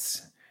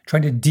pilots,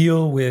 trying to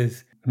deal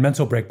with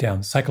mental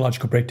breakdowns,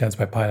 psychological breakdowns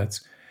by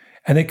pilots.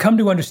 And they come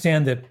to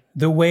understand that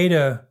the way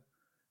to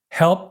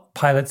help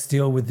pilots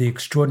deal with the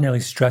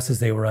extraordinary stresses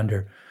they were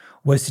under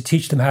was to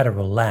teach them how to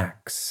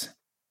relax.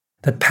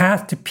 The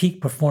path to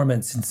peak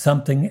performance in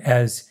something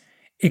as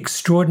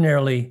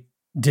extraordinarily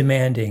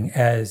demanding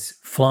as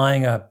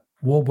flying a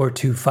World War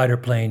II fighter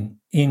plane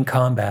in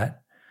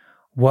combat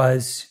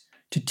was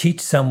to teach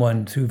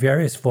someone through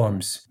various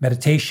forms,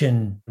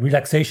 meditation,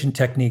 relaxation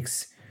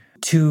techniques,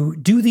 to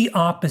do the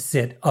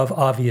opposite of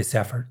obvious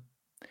effort.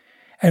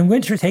 And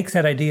Winter takes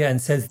that idea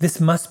and says, this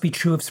must be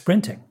true of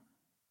sprinting.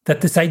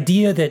 That this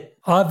idea that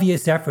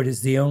obvious effort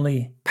is the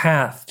only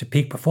path to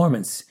peak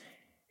performance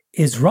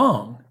is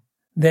wrong.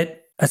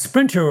 That a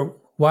sprinter,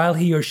 while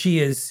he or she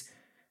is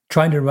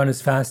trying to run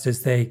as fast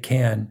as they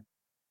can,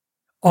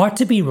 ought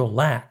to be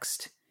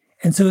relaxed.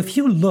 And so if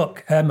you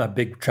look, I'm a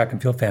big track and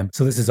field fan,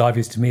 so this is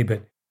obvious to me,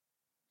 but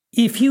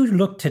if you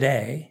look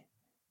today,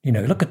 you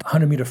know, look at the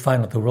 100-meter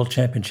final at the World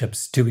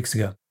Championships 2 weeks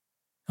ago,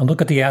 and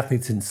look at the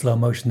athletes in slow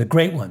motion, the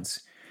great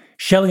ones.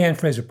 Shelly Ann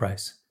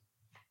Fraser-Pryce,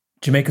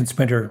 Jamaican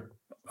sprinter,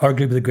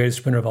 arguably the greatest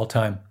sprinter of all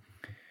time.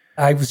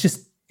 I was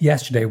just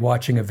yesterday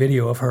watching a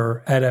video of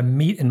her at a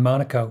meet in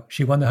Monaco.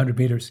 She won the 100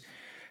 meters,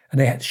 and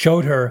they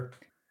showed her,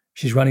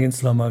 she's running in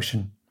slow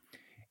motion,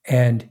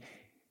 and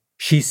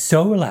she's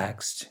so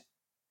relaxed.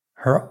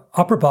 Her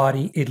upper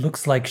body, it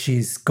looks like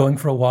she's going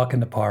for a walk in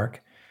the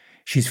park.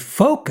 She's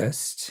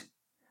focused,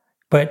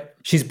 but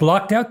she's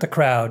blocked out the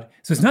crowd.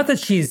 So it's not that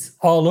she's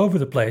all over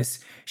the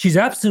place. She's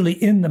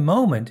absolutely in the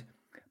moment,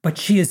 but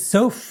she is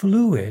so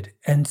fluid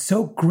and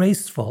so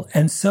graceful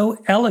and so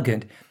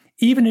elegant,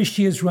 even as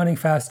she is running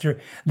faster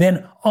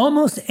than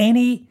almost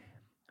any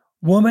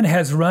woman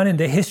has run in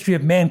the history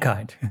of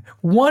mankind.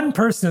 One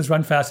person has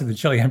run faster than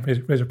Shelly Ann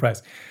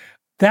Fraser-Pryce.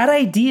 That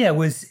idea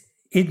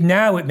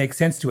now it makes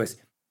sense to us,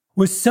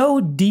 was so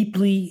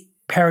deeply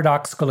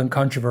paradoxical and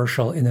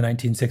controversial in the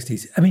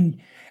 1960s. I mean,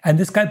 and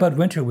this guy, Bud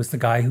Winter, was the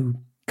guy who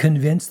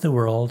convinced the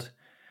world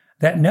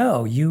that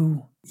no,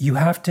 you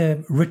have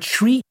to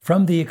retreat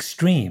from the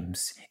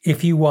extremes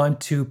if you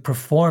want to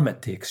perform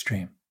at the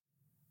extreme.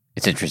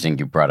 It's interesting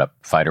you brought up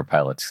fighter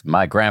pilots.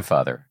 My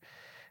grandfather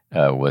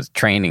was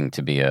training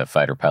to be a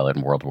fighter pilot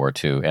in World War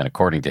II, and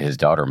according to his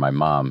daughter, my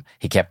mom,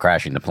 he kept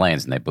crashing the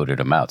planes and they booted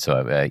him out.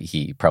 So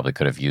he probably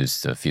could have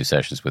used a few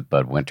sessions with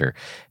Bud Winter.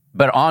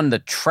 But on the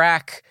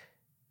track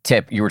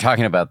tip, you were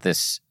talking about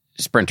this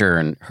sprinter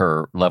and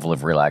her level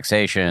of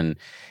relaxation.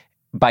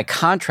 By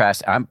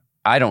contrast,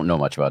 I don't know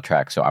much about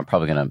track, so I'm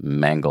probably going to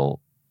mangle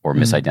or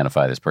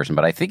misidentify this person.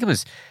 But I think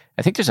there's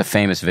a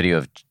famous video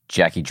of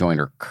Jackie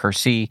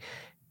Joyner-Kersee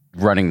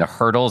running the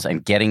hurdles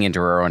and getting into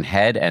her own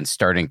head and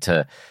starting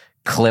to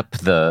clip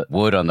the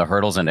wood on the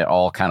hurdles, and it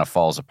all kind of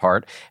falls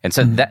apart. And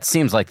so that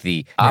seems like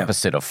the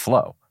opposite of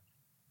flow.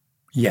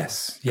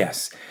 Yes.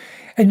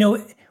 And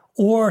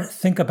or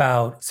think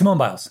about Simone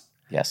Biles.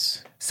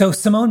 Yes. So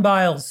Simone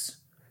Biles,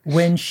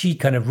 when she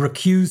kind of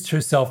recused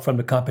herself from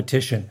the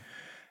competition,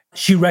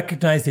 she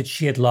recognized that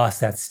she had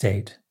lost that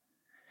state.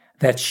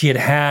 that she had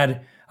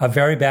had a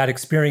very bad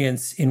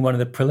experience in one of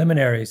the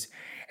preliminaries.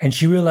 And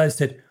she realized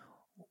that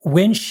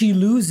when she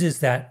loses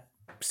that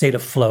state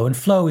of flow, and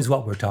flow is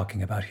what we're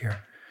talking about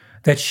here,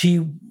 that she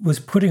was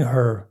putting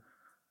her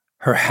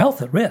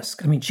health at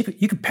risk. I mean,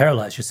 you could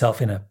paralyze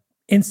yourself in an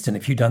instant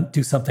if you don't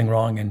do something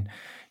wrong in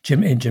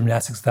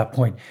gymnastics at that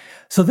point.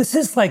 So this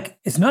is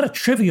it's not a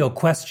trivial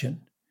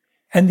question.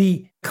 And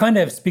the kind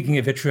of, speaking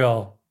of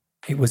vitriol,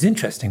 it was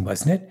interesting,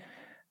 wasn't it?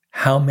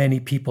 How many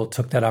people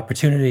took that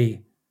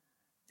opportunity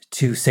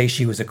to say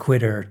she was a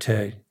quitter,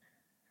 to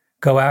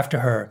go after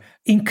her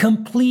in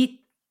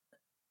complete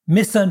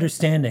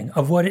misunderstanding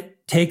of what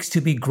it takes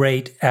to be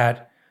great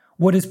at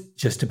what is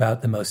just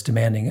about the most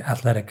demanding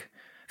athletic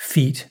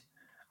feat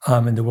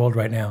in the world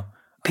right now.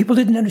 People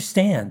didn't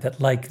understand that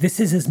this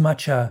is as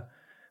much a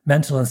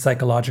mental and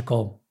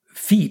psychological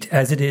feat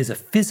as it is a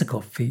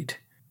physical feat.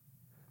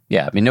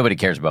 Yeah, I mean, nobody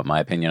cares about my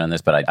opinion on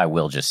this, but I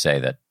will just say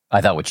that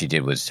I thought what she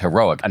did was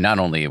heroic. And not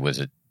only was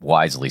it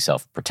wisely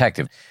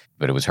self-protective,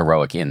 but it was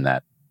heroic in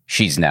that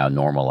she's now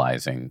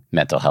normalizing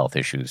mental health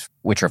issues,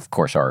 which of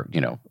course are,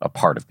 a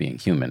part of being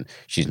human.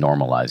 She's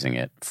normalizing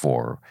it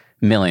for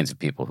millions of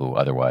people who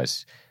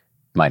otherwise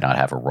might not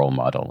have a role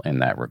model in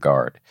that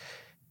regard.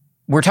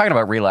 We're talking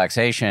about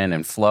relaxation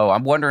and flow.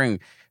 I'm wondering,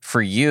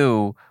 for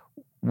you,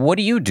 what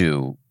do you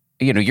do?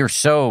 You're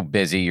so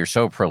busy, you're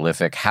so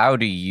prolific. How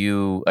do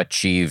you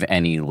achieve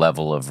any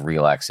level of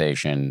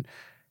relaxation,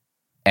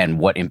 and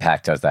what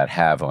impact does that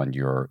have on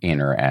your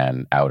inner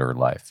and outer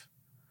life?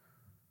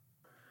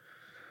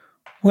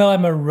 Well,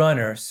 I'm a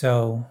runner,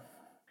 so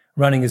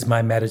running is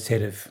my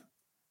meditative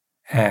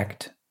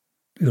act.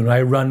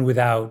 I run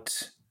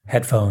without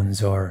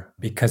headphones, or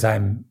because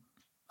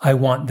I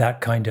want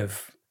that kind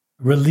of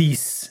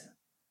release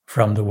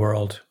from the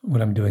world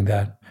when I'm doing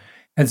that.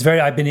 And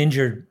had been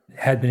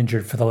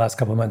injured for the last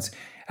couple of months,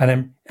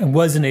 and I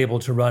wasn't able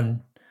to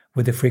run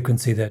with the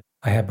frequency that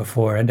I had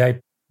before, and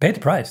I paid the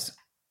price.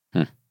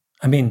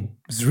 I mean,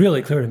 it's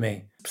really clear to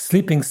me.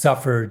 Sleeping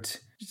suffered,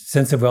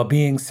 sense of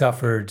well-being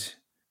suffered.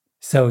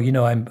 So,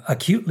 I'm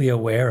acutely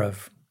aware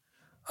of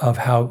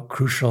how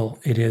crucial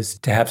it is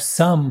to have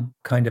some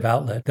kind of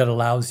outlet that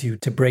allows you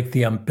to break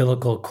the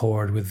umbilical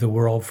cord with the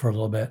world for a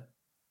little bit.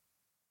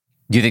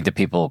 Do you think the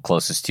people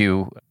closest to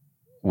you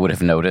would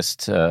have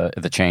noticed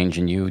the change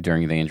in you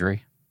during the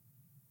injury?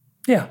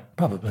 Yeah,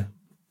 probably.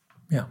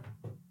 Yeah.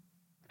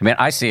 I mean,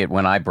 I see it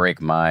when I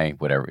break my,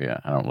 whatever,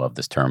 I don't love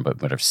this term,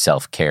 but whatever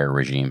self-care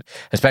regime,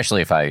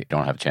 especially if I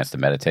don't have a chance to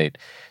meditate.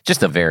 Just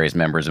the various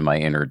members of my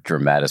inner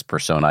dramatis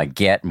persona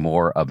get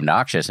more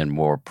obnoxious and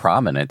more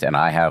prominent, and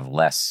I have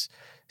less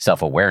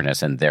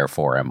self-awareness, and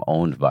therefore am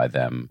owned by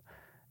them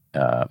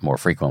more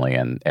frequently,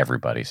 and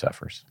everybody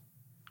suffers.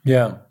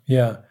 Yeah.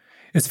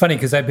 It's funny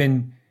because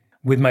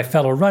with my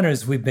fellow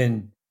runners, I've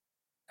been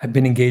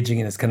engaging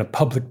in this kind of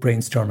public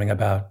brainstorming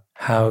about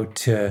how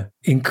to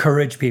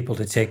encourage people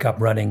to take up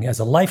running as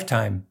a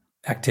lifetime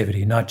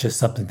activity, not just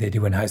something they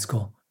do in high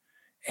school.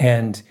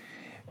 And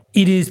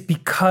it is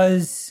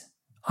because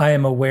I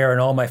am aware, and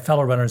all my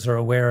fellow runners are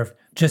aware, of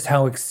just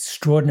how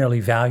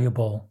extraordinarily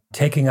valuable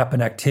taking up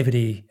an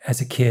activity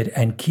as a kid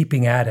and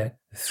keeping at it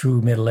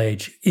through middle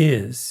age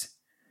is,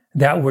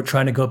 that we're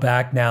trying to go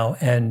back now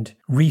and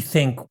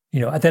rethink,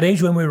 at that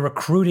age when we were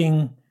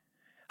recruiting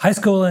high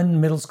school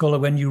and middle school,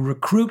 when you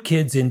recruit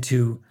kids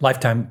into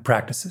lifetime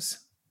practices.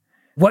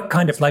 What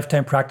kind of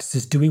lifetime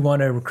practices do we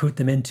want to recruit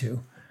them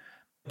into?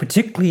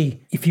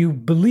 Particularly if you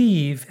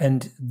believe,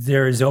 and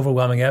there is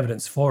overwhelming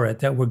evidence for it,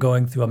 that we're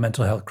going through a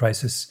mental health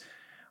crisis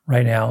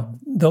right now.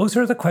 Those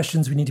are the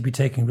questions we need to be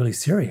taking really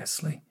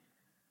seriously,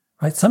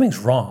 right? Something's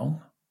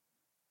wrong,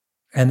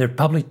 and there are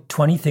probably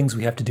 20 things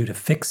we have to do to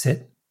fix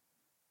it.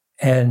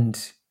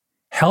 And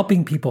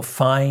helping people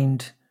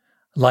find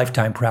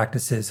lifetime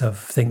practices of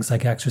things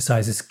like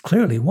exercise is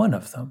clearly one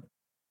of them.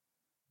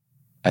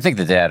 I think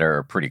the data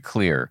are pretty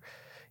clear.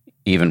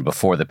 Even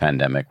before the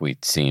pandemic,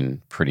 we'd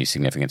seen pretty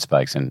significant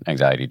spikes in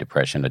anxiety,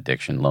 depression,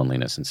 addiction,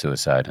 loneliness, and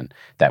suicide. And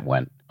that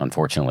went,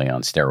 unfortunately,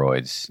 on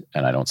steroids.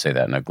 And I don't say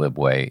that in a glib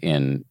way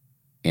in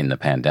the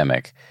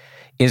pandemic.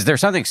 Is there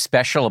something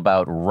special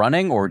about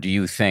running, or do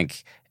you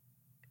think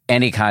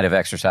any kind of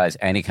exercise,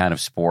 any kind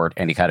of sport,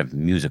 any kind of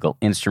musical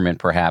instrument,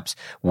 perhaps,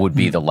 would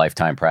be the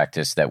lifetime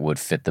practice that would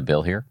fit the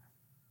bill here?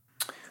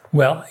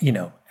 Well,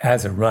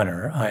 as a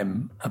runner,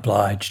 I'm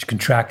obliged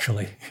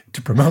contractually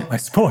to promote my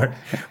sport.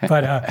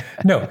 But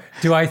no,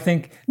 do I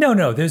think?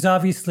 No, there's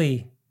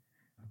obviously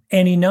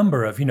any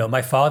number of,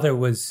 my father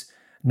was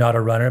not a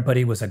runner, but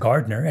he was a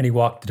gardener, and he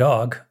walked the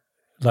dog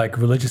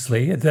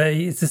religiously.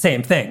 It's the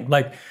same thing.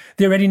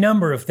 There are any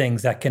number of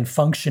things that can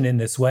function in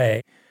this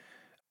way.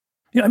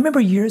 I remember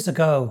years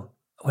ago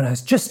when I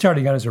was just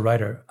starting out as a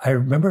writer, I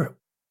remember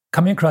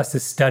coming across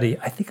this study.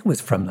 I think it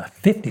was from the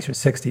 50s or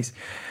 60s.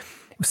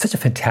 It was such a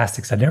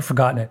fantastic study. I've never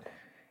forgotten it.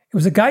 It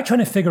was a guy trying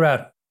to figure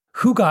out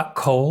who got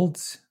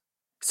colds.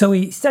 So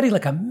he studied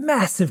a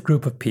massive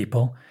group of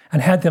people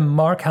and had them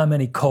mark how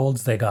many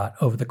colds they got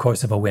over the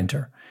course of a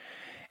winter.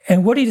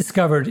 And what he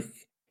discovered,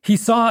 he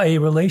saw a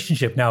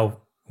relationship. Now,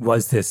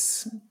 was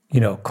this,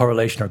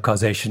 correlation or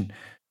causation.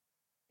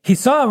 He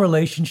saw a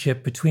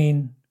relationship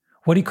between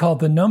what he called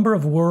the number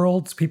of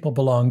worlds people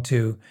belong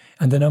to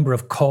and the number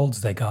of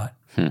colds they got.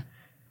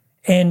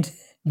 And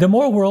the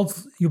more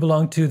worlds you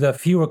belong to, the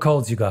fewer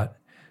colds you got.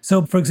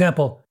 So, for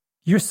example,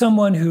 you're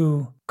someone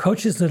who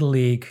coaches Little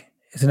League,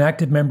 is an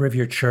active member of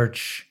your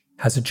church,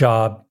 has a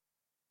job,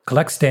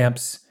 collects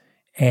stamps,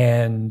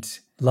 and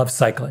loves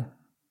cycling.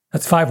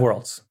 That's 5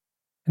 worlds.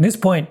 And his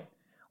point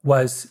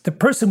was the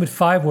person with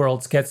 5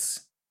 worlds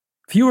gets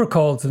fewer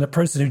colds than the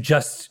person who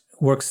just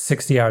works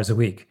 60 hours a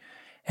week.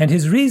 And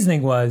his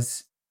reasoning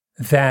was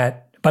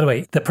that, by the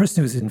way, the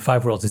person who's in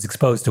 5 worlds is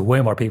exposed to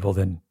way more people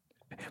than,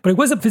 but it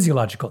wasn't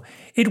physiological.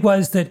 It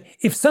was that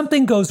if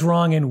something goes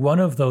wrong in one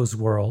of those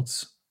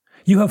worlds,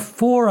 you have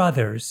 4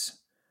 others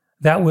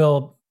that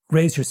will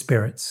raise your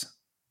spirits.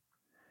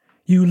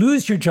 You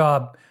lose your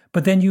job,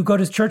 but then you go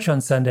to church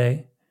on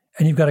Sunday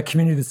and you've got a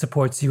community that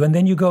supports you. And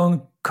then you go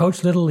and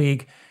coach Little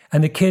League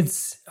and the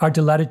kids are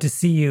delighted to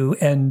see you.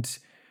 And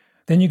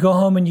then you go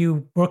home and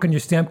you work on your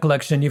stamp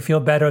collection and you feel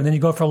better. And then you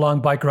go for a long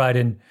bike ride.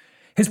 And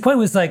his point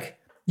was like,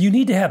 you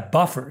need to have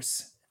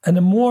buffers. And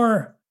the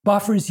more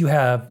buffers you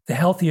have, the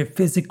healthier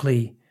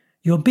physically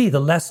you'll be, the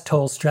less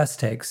toll stress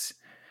takes.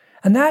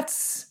 And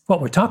that's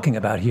what we're talking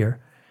about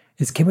here,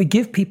 is can we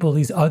give people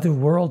these other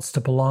worlds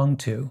to belong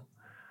to,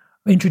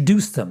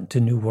 introduce them to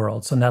new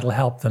worlds, and that'll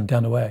help them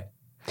down the way.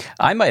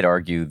 I might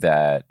argue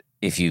that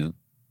if you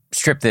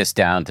strip this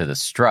down to the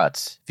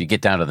struts, if you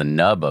get down to the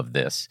nub of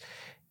this,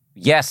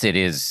 yes, it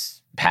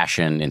is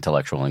passion,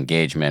 intellectual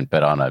engagement,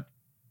 but on a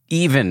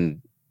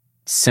even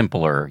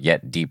simpler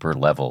yet deeper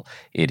level,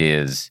 it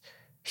is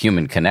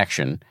human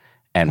connection,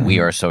 and we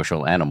are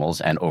social animals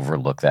and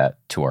overlook that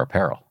to our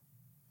peril.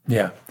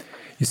 Yeah.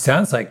 It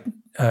sounds like,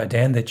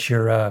 Dan, that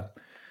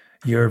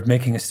you're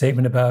making a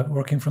statement about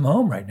working from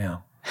home right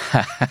now.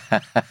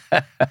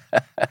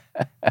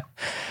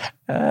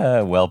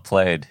 Well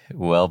played.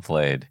 Well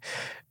played.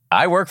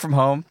 I work from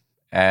home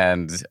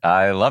and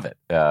I love it.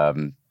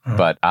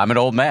 But I'm an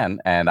old man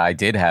and I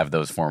did have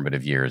those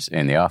formative years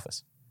in the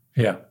office.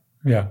 Yeah.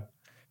 Yeah.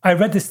 I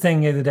read this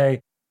thing the other day.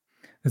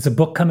 There's a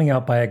book coming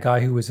out by a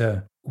guy who was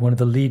one of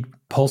the lead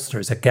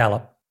pollsters at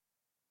Gallup.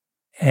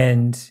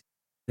 And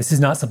this is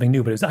not something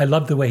new, but I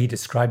love the way he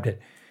described it.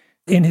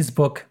 In his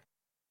book,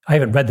 I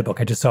haven't read the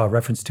book, I just saw a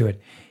reference to it.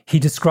 He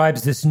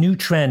describes this new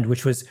trend,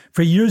 which was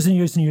for years and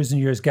years and years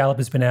and years, Gallup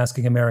has been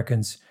asking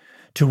Americans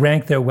to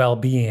rank their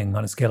well-being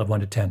on a scale of 1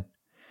 to 10.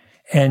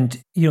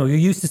 And, you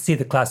used to see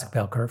the classic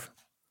bell curve.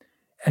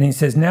 And he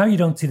says, now you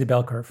don't see the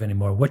bell curve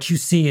anymore. What you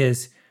see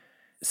is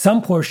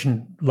some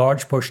portion,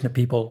 large portion of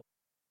people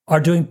are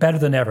doing better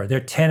than ever.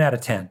 They're 10 out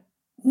of 10.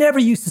 Never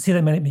used to see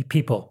that many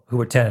people who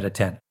were 10 out of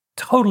 10.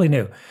 Totally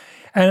new.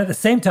 And at the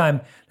same time,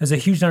 there's a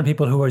huge number of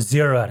people who are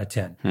 0 out of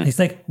 10. He's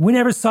like, we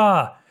never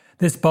saw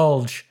this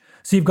bulge.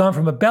 So you've gone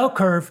from a bell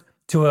curve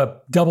to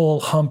a double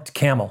humped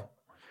camel.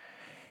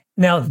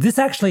 Now, this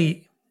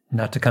actually,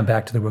 not to come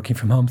back to the working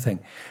from home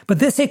thing, but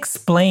this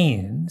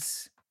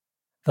explains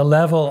the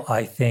level,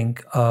 I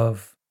think,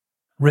 of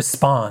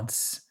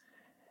response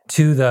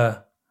to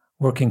the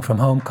working from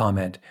home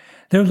comment.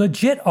 There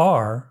legit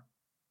are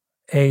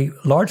a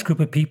large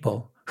group of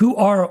people who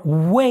are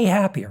way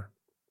happier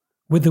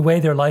with the way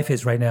their life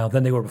is right now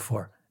than they were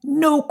before.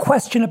 No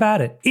question about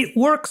it. It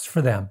works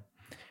for them,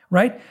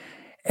 right?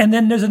 And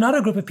then there's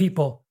another group of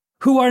people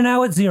who are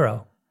now at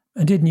 0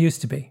 and didn't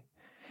used to be.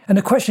 And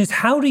the question is,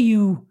 how do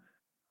you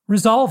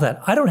resolve that?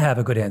 I don't have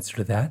a good answer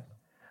to that.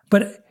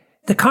 But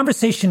the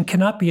conversation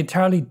cannot be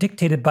entirely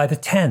dictated by the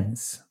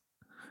 10s,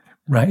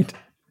 right?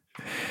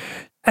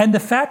 And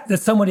the fact that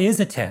someone is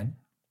a 10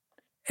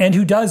 and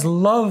who does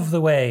love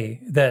the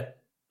way that,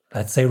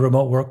 let's say,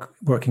 remote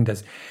working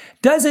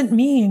doesn't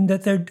mean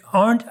that there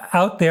aren't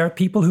out there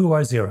people who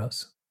are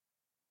 0s,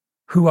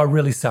 who are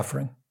really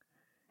suffering.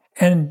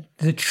 And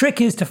the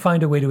trick is to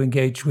find a way to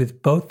engage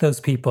with both those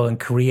people and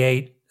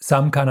create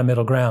some kind of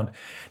middle ground.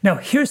 Now,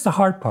 here's the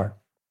hard part.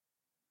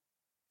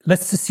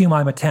 Let's assume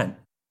I'm a 10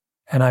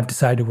 and I've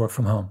decided to work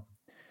from home.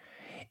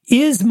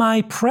 Is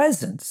my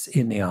presence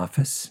in the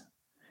office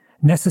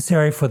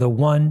necessary for the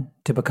 1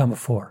 to become a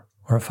 4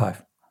 or a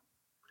 5?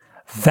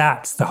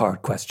 That's the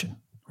hard question,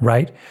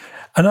 right?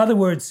 In other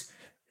words,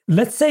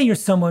 let's say you're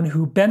someone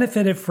who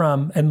benefited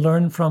from and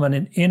learned from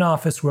an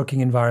in-office working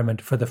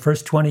environment for the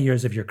first 20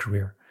 years of your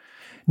career.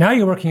 Now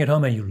you're working at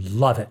home and you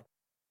love it.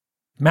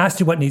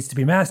 Master what needs to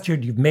be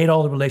mastered. You've made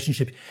all the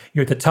relationships.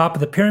 You're at the top of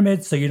the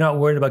pyramid, so you're not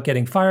worried about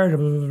getting fired.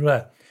 Blah, blah,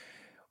 blah.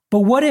 But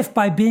what if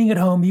by being at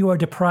home, you are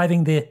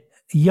depriving the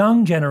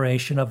young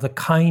generation of the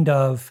kind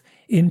of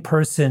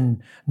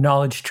in-person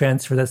knowledge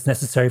transfer that's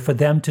necessary for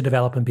them to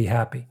develop and be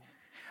happy?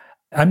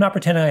 I'm not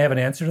pretending I have an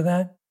answer to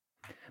that,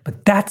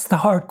 but that's the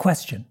hard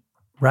question,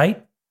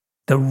 right?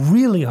 The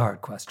really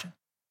hard question.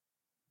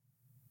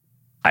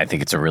 I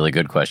think it's a really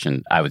good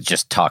question. I was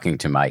just talking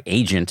to my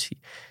agent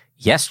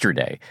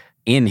yesterday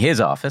in his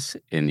office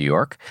in New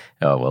York.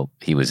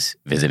 He was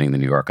visiting the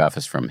New York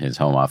office from his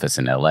home office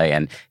in LA,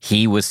 and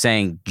he was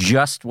saying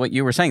just what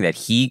you were saying, that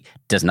he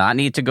does not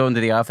need to go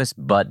into the office,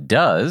 but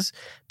does,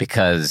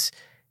 because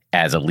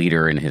as a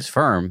leader in his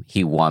firm,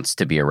 he wants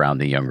to be around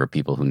the younger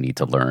people who need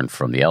to learn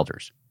from the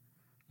elders.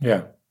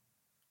 Yeah.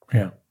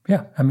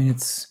 I mean,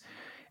 it's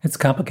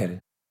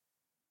complicated.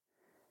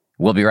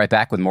 We'll be right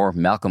back with more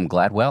Malcolm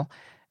Gladwell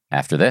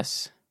after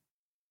this.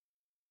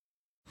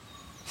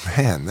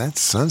 Man, that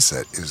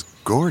sunset is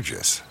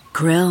gorgeous.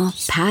 Grill,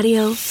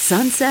 patio,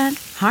 sunset.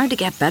 Hard to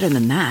get better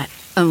than that.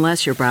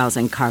 Unless you're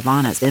browsing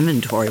Carvana's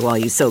inventory while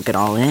you soak it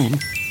all in.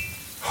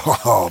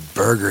 Oh,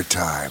 burger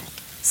time.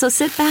 So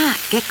sit back,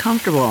 get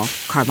comfortable.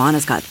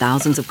 Carvana's got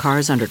thousands of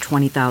cars under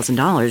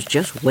 $20,000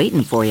 just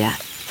waiting for you.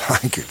 I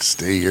could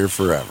stay here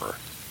forever.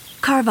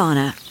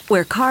 Carvana,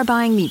 where car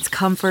buying meets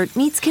comfort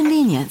meets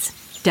convenience.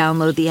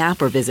 Download the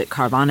app or visit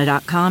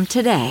Carvana.com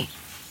today.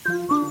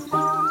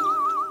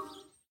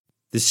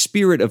 The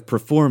spirit of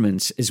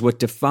performance is what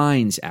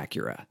defines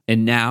Acura,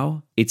 and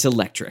now it's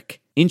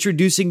electric.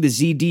 Introducing the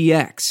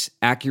ZDX,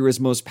 Acura's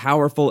most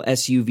powerful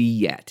SUV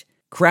yet.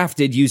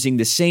 Crafted using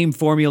the same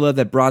formula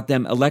that brought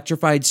them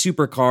electrified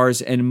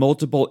supercars and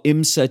multiple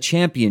IMSA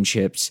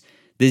championships,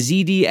 the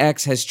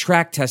ZDX has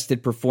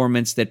track-tested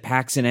performance that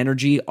packs an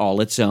energy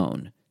all its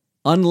own.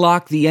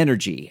 Unlock the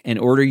energy and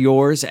order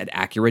yours at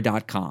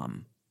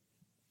Acura.com.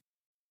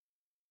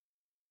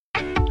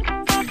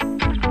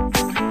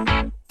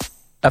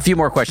 A few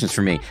more questions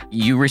for me.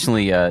 You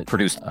recently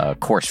produced a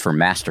course for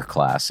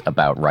Masterclass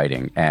about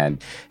writing,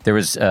 and there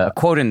was a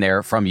quote in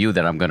there from you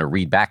that I'm going to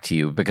read back to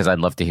you because I'd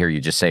love to hear you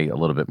just say a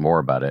little bit more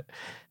about it.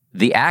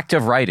 The act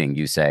of writing,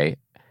 you say,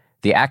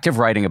 the act of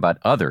writing about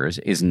others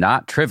is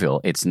not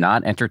trivial. It's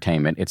not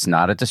entertainment. It's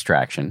not a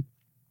distraction.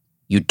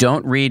 You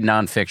don't read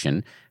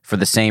nonfiction for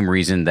the same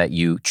reason that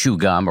you chew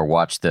gum or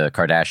watch the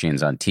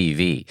Kardashians on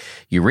TV.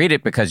 You read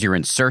it because you're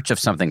in search of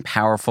something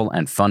powerful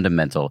and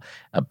fundamental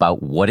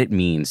about what it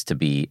means to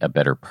be a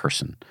better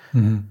person.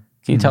 Mm-hmm.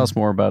 Can you tell us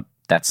more about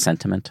that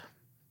sentiment,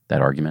 that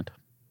argument?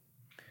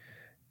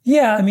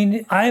 Yeah, I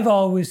mean, I've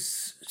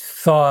always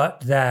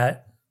thought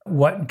that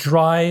what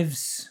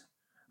drives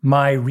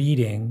my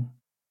reading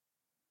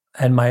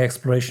and my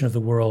exploration of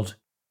the world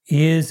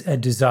is a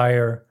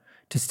desire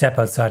to step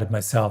outside of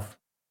myself.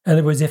 In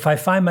other words, if I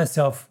find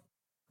myself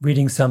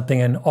reading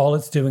something and all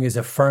it's doing is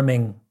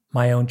affirming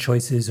my own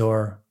choices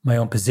or my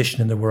own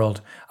position in the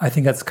world, I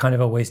think that's kind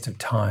of a waste of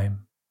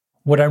time.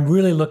 What I'm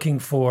really looking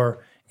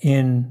for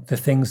in the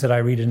things that I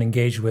read and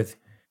engage with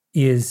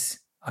is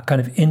a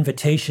kind of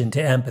invitation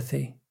to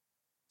empathy,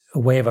 a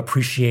way of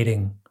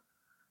appreciating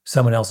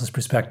someone else's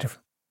perspective.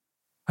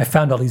 I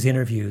found all these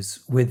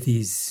interviews with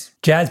these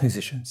jazz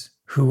musicians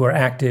who were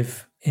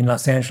active in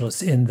Los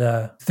Angeles in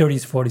the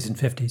 30s, 40s, and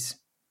 50s.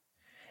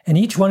 And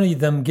each one of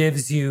them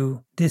gives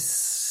you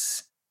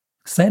this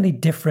slightly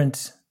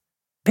different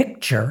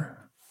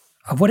picture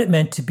of what it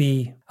meant to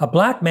be a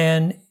black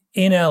man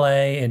in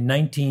LA in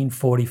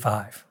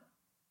 1945,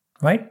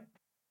 right?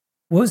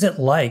 What was it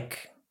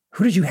like?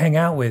 Who did you hang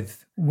out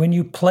with? When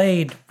you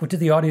played, what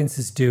did the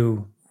audiences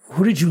do?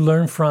 Who did you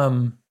learn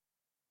from?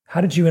 How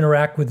did you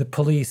interact with the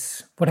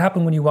police? What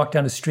happened when you walked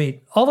down the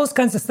street? All those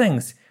kinds of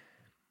things.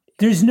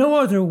 There's no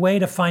other way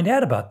to find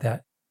out about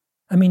that.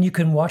 I mean, you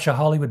can watch a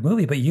Hollywood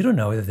movie, but you don't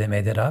know whether they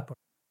made that up.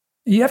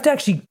 You have to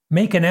actually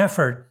make an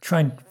effort,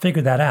 try and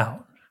figure that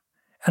out.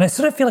 And I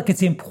sort of feel like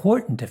it's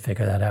important to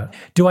figure that out.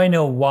 Do I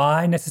know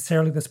why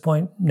necessarily at this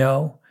point?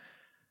 No.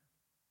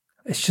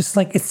 It's just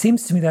like, it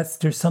seems to me that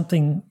there's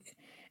something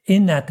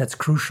in that that's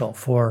crucial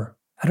for,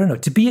 I don't know,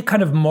 to be a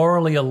kind of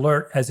morally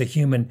alert as a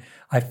human.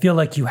 I feel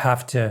like you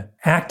have to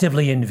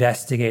actively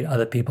investigate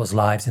other people's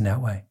lives in that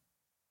way.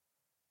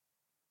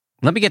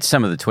 Let me get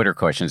some of the Twitter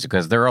questions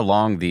because they're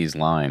along these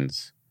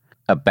lines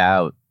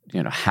about,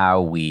 how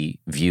we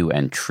view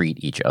and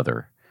treat each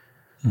other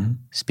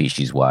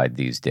species-wide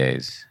these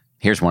days.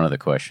 Here's one of the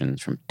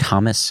questions from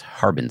Thomas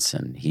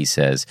Harbinson. He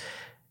says,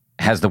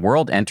 has the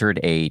world entered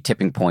a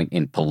tipping point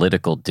in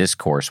political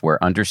discourse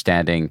where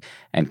understanding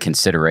and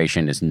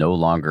consideration is no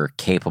longer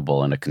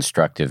capable in a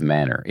constructive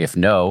manner? If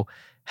no,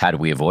 how do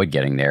we avoid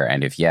getting there?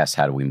 And if yes,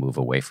 how do we move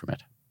away from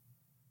it?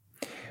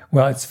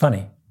 Well, it's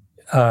funny.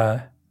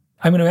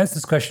 I'm going to ask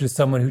this question to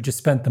someone who just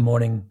spent the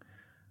morning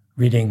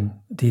reading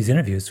these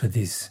interviews with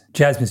these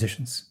jazz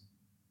musicians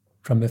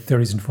from the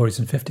 30s and 40s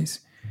and 50s.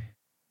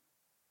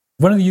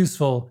 One of the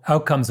useful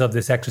outcomes of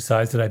this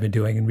exercise that I've been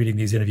doing in reading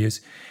these interviews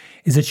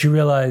is that you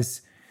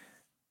realize,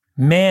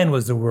 man,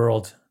 was the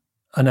world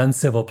an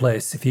uncivil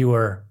place if you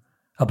were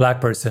a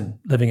black person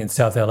living in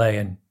South LA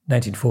in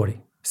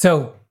 1940.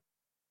 So,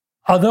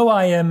 although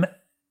I am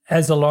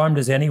as alarmed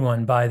as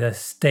anyone by the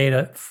state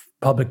of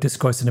public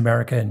discourse in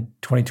America in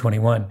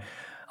 2021,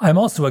 I'm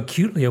also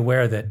acutely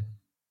aware that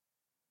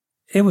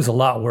it was a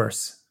lot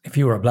worse if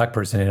you were a black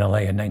person in LA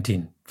in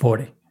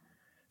 1940.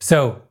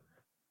 So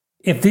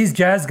if these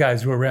jazz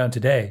guys were around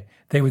today,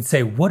 they would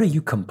say, what are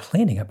you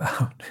complaining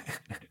about?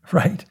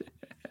 Right?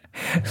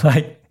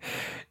 Like,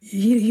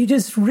 you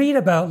just read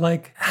about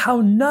like how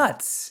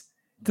nuts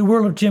the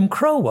world of Jim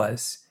Crow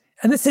was.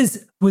 And this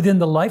is within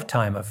the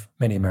lifetime of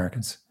many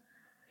Americans.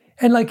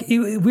 And like,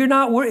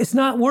 it's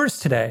not worse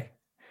today.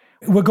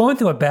 We're going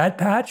through a bad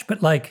patch,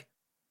 but like,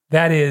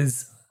 that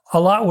is a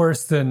lot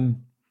worse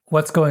than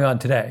what's going on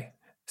today.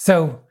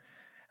 So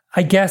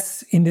I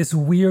guess in this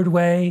weird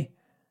way,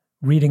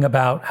 reading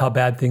about how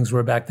bad things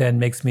were back then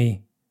makes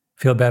me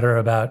feel better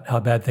about how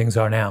bad things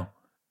are now.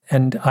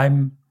 And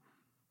I'm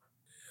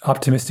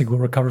optimistic we'll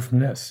recover from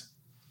this.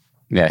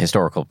 Yeah,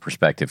 historical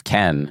perspective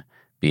can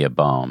be a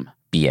balm,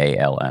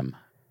 B-A-L-M.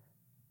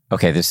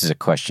 Okay, this is a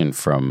question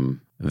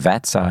from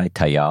Vatsai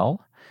Tayal.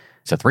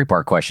 It's a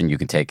 3-part question. You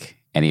can take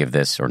any of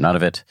this or none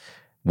of it.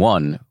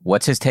 1,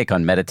 what's his take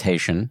on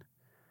meditation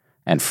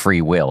and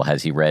free will?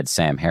 Has he read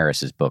Sam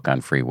Harris's book on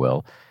free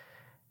will?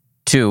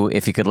 2,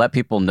 if he could let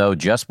people know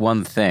just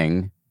one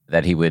thing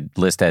that he would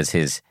list as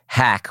his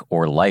hack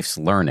or life's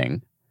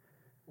learning,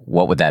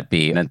 what would that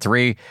be? And then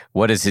 3,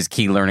 what is his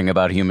key learning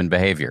about human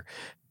behavior?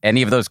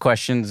 Any of those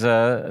questions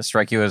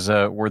strike you as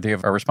worthy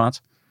of a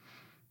response?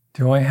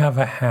 Do I have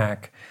a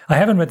hack? I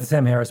haven't read the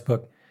Sam Harris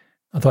book,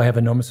 although I have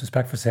enormous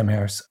respect for Sam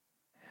Harris.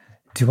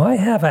 Do I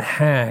have a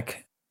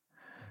hack?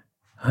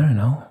 I don't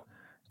know.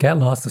 Get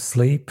lost of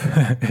sleep.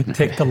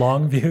 Take the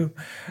long view.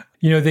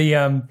 You know,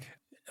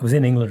 I was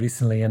in England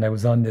recently and I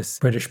was on this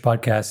British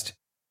podcast.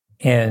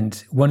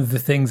 And one of the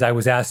things I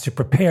was asked to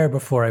prepare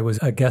before I was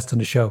a guest on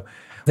the show,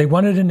 they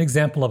wanted an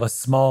example of a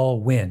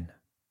small win.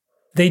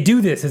 They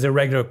do this as a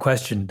regular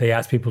question. They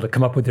ask people to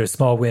come up with their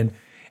small win.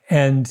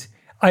 And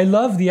I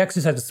love the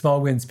exercise of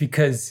small wins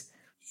because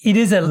it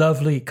is a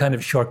lovely kind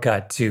of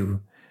shortcut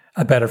to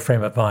a better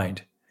frame of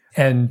mind.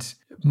 And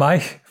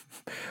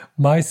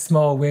my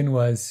small win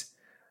was,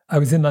 I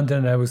was in London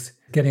and I was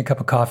getting a cup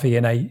of coffee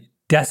and I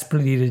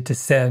desperately needed to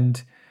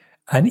send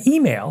an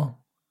email.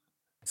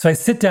 So I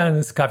sit down in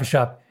this coffee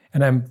shop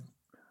and I'm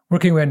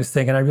working around this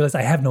thing and I realize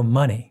I have no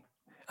money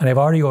and I've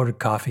already ordered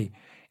coffee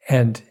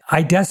and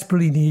I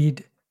desperately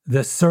need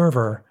the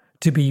server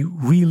to be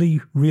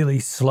really, really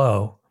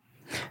slow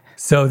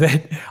so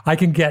that I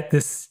can get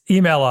this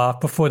email off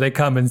before they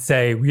come and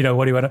say, you know,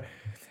 what do you want to?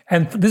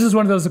 And this is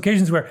one of those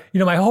occasions where, you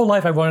know, my whole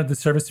life I wanted the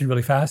service to be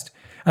really fast.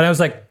 And I was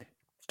like,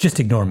 just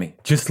ignore me.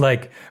 Just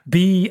like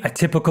be a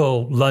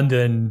typical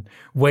London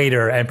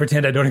waiter and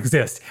pretend I don't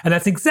exist. And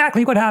that's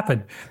exactly what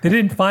happened. They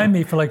didn't find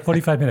me for like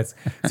 45 minutes.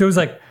 So it was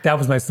like, that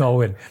was my small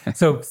win.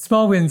 So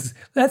small wins,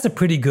 that's a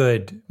pretty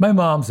good, my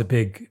mom's a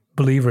big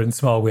believer in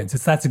small wins.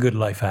 That's a good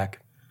life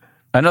hack.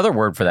 Another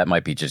word for that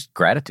might be just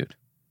gratitude.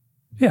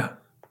 Yeah.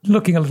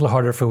 Looking a little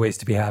harder for ways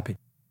to be happy.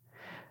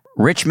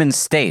 Richmond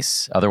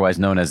Stace, otherwise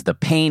known as the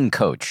Pain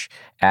Coach,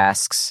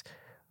 asks,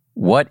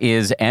 what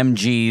is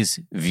MG's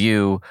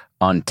view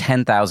on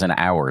 10,000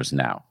 hours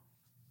now?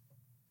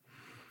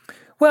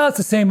 Well, it's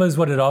the same as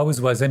what it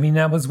always was. I mean,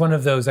 that was one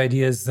of those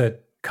ideas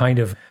that kind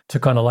of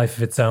took on a life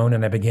of its own,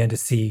 and I began to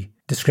see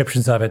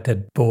descriptions of it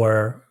that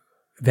bore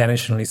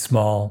vanishingly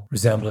small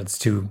resemblance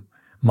to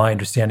my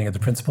understanding of the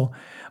principle.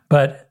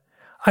 But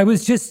I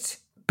was just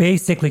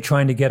basically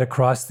trying to get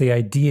across the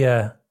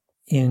idea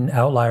in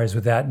Outliers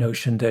with that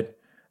notion that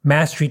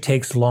mastery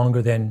takes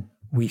longer than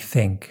we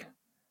think.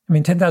 I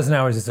mean, 10,000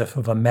 hours is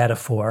a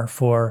metaphor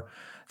for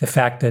the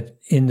fact that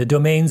in the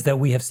domains that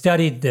we have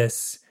studied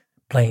this,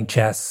 playing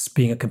chess,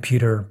 being a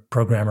computer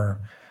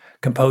programmer,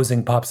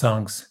 composing pop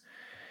songs,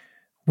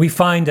 we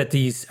find that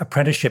these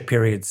apprenticeship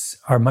periods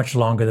are much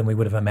longer than we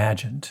would have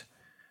imagined.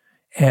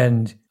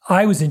 And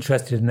I was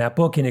interested in that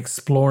book in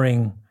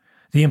exploring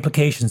the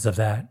implications of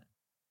that.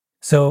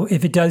 So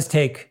if it does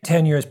take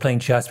 10 years playing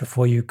chess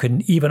before you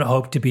can even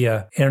hope to be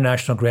an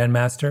international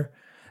grandmaster,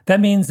 that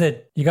means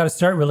that you got to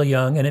start really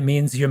young, and it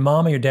means your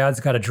mom or your dad's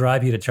got to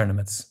drive you to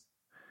tournaments,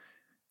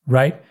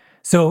 right?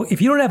 So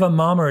if you don't have a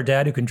mom or a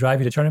dad who can drive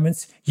you to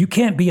tournaments, you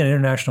can't be an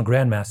international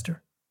grandmaster.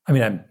 I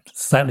mean,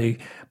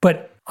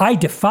 but I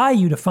defy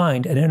you to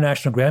find an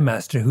international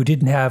grandmaster who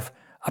didn't have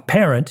a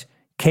parent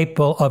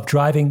capable of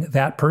driving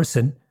that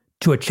person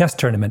to a chess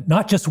tournament,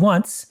 not just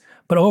once,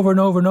 but over and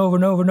over and over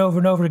and over and over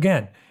and over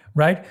again,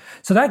 right?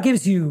 So that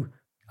gives you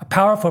a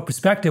powerful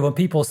perspective when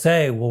people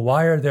say, well,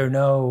 why are there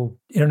no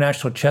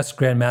international chess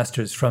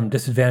grandmasters from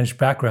disadvantaged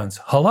backgrounds?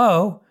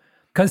 Hello?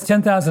 Because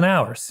 10,000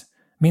 hours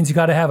means you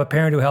got to have a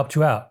parent who helped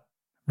you out,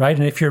 right?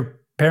 And if your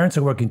parents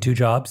are working 2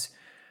 jobs,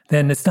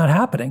 then it's not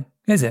happening,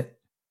 is it?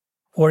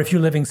 Or if you're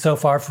living so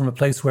far from a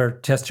place where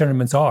chess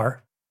tournaments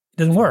are, it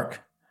doesn't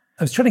work.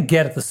 I was trying to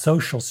get at the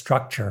social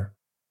structure,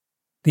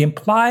 the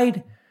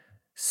implied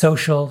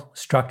social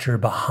structure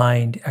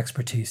behind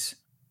expertise.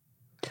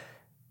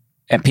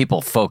 And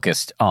people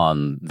focused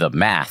on the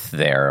math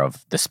there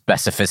of the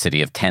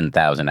specificity of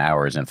 10,000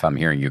 hours. And if I'm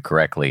hearing you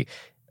correctly,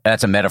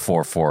 that's a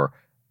metaphor for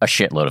a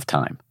shitload of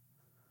time.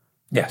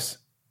 Yes,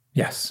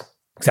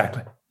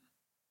 exactly.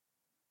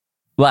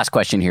 Last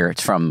question here.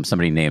 It's from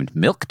somebody named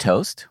Milk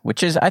Toast,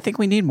 which is, I think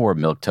we need more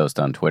Milk Toast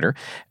on Twitter.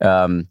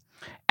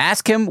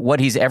 Ask him what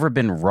he's ever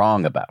been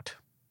wrong about.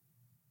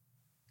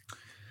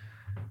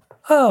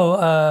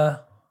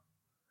 Lots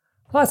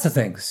of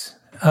things.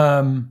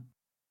 I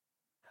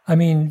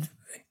mean,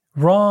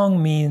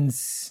 wrong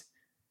means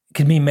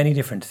can mean many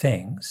different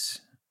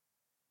things.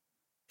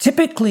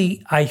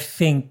 Typically, I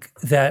think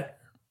that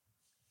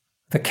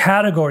the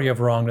category of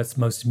wrong that's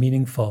most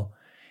meaningful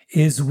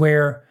is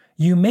where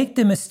you make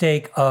the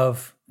mistake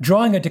of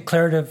drawing a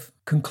declarative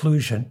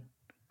conclusion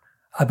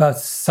about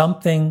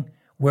something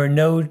where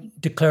no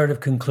declarative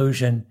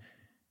conclusion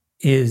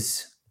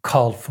is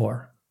called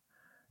for.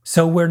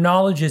 So where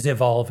knowledge is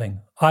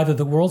evolving, either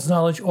the world's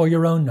knowledge or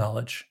your own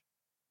knowledge,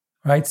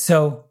 right?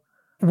 So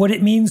what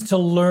it means to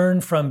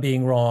learn from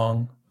being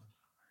wrong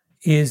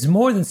is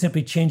more than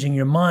simply changing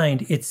your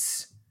mind.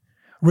 It's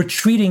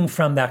retreating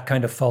from that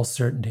kind of false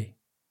certainty.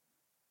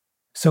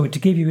 So to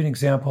give you an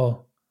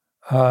example,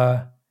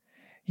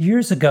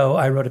 years ago,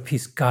 I wrote a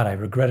piece, God, I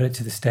regret it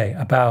to this day,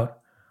 about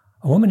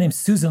a woman named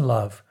Susan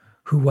Love,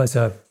 who was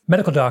a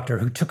medical doctor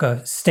who took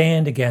a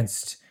stand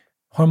against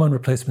hormone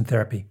replacement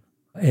therapy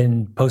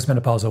in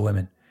postmenopausal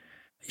women.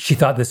 She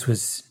thought this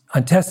was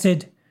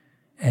untested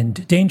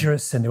and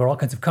dangerous, and there were all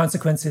kinds of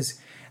consequences.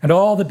 And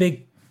all the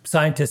big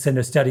scientists in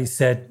their studies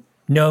said,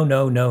 no,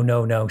 no, no,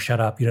 no, no, shut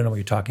up. You don't know what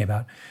you're talking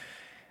about.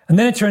 And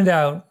then it turned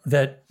out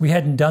that we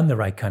hadn't done the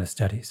right kind of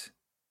studies.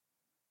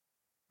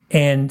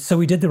 And so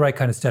we did the right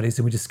kind of studies,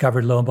 and we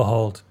discovered, lo and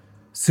behold,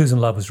 Susan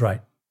Love was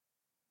right.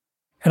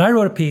 And I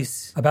wrote a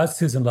piece about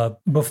Susan Love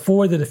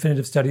before the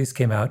definitive studies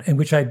came out, in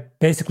which I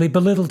basically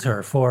belittled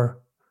her for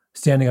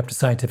standing up to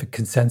scientific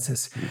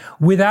consensus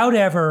without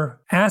ever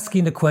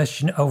asking the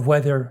question of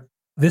whether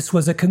this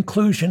was a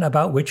conclusion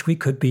about which we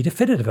could be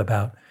definitive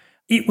about.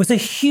 It was a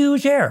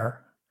huge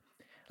error.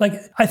 Like,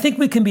 I think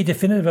we can be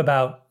definitive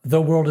about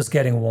the world is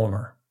getting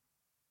warmer,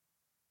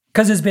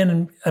 because there's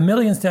been a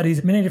million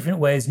studies, many different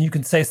ways, and you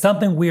can say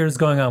something weird is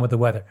going on with the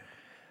weather.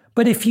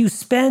 But if you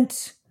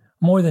spent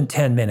more than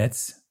 10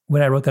 minutes,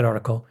 when I wrote that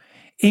article,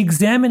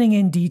 examining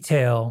in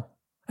detail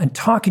and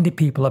talking to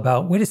people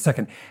about, wait a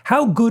second,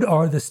 how good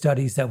are the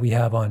studies that we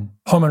have on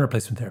hormone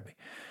replacement therapy?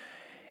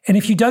 And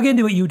if you dug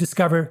into it, you would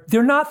discover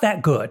they're not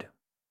that good.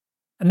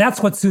 And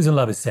that's what Susan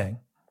Love is saying,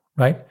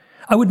 right?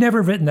 I would never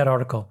have written that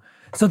article.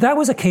 So that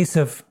was a case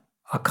of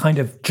a kind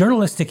of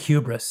journalistic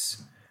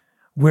hubris,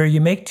 where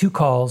you make 2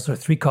 calls or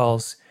 3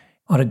 calls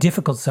on a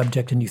difficult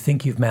subject and you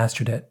think you've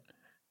mastered it.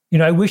 You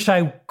know, I wish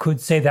I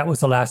could say that was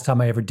the last time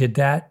I ever did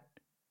that,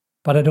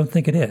 but I don't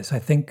think it is. I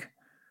think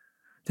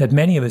that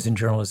many of us in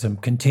journalism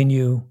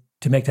continue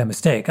to make that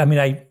mistake. I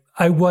mean,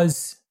 I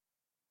was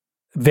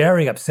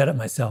very upset at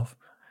myself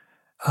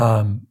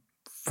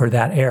for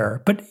that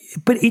error, but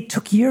it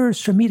took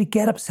years for me to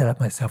get upset at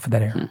myself for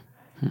that error,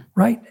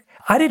 right?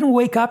 I didn't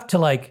wake up to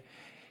like,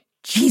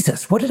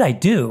 Jesus, what did I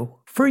do?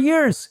 For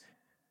years.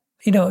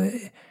 You know,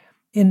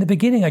 in the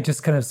beginning, I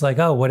just kind of was like,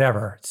 oh,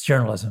 whatever, it's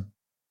journalism.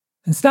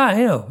 It's not,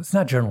 it's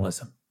not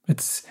journalism.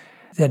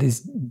 That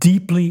is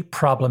deeply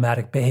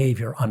problematic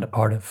behavior on the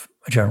part of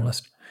a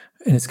journalist,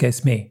 in this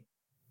case, me.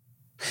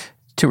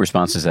 2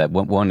 responses to that.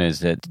 One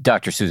is that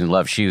Dr. Susan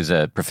Love, she was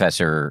a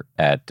professor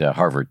at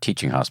Harvard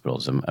Teaching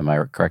Hospitals. Am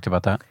I correct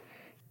about that?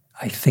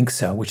 I think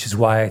so, which is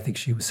why I think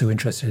she was so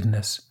interested in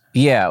this.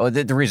 Yeah, well,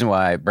 the reason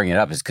why I bring it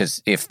up is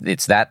because if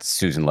it's that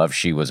Susan Love,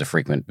 she was a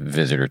frequent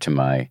visitor to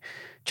my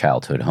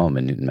childhood home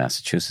in Newton,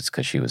 Massachusetts,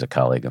 because she was a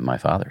colleague of my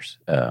father's.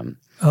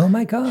 Oh,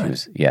 my God.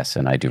 Yes,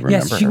 and I do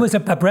remember Yes, she her. was a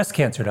breast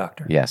cancer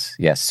doctor. Yes,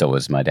 so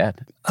was my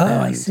dad. Oh,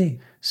 and I see.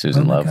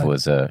 Susan Love God.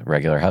 was a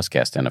regular house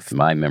guest, and if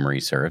my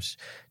memory serves,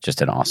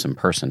 just an awesome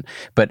person.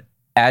 But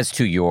as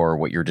to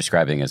what you're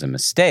describing as a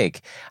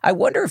mistake, I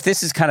wonder if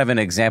this is kind of an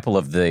example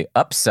of the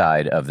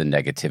upside of the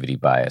negativity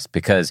bias,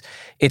 because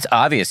it's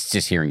obvious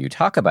just hearing you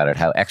talk about it,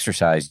 how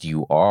exercised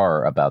you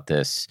are about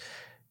this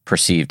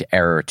perceived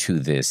error to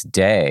this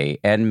day.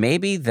 And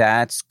maybe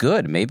that's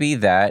good. Maybe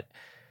that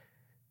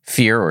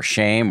fear or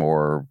shame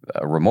or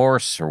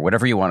remorse or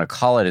whatever you want to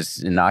call it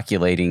is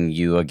inoculating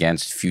you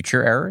against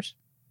future errors.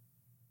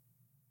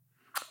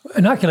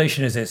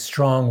 Inoculation is a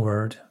strong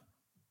word,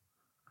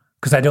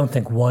 because I don't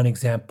think one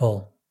experience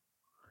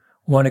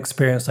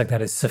like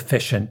that is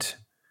sufficient,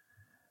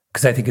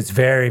 because I think it's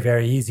very,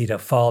 very easy to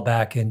fall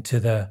back into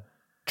the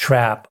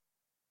trap.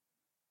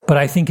 But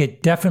I think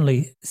it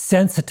definitely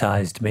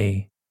sensitized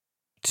me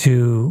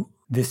to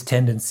this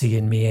tendency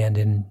in me and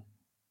in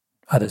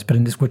others. But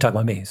in this, we're talking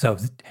about me. So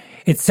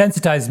it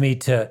sensitized me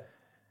to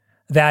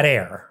that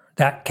error,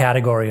 that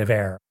category of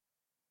error.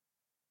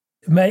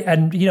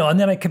 And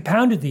then I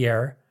compounded the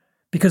error,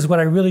 because what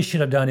I really should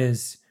have done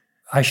is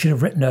I should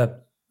have written a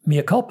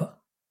mea culpa.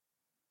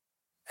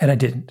 And I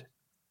didn't.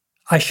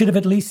 I should have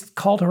at least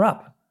called her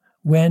up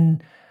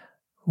when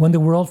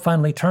the world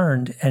finally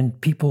turned and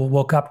people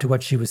woke up to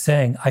what she was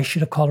saying. I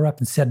should have called her up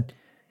and said,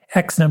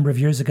 X number of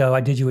years ago,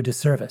 I did you a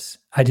disservice.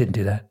 I didn't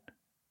do that.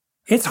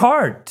 It's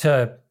hard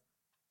to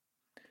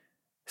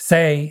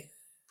say,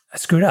 I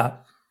screwed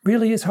up.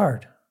 Really is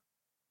hard.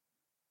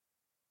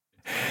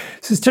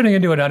 This is turning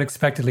into an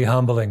unexpectedly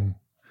humbling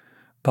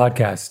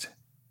podcast.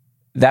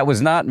 That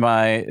was not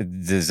my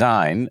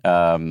design.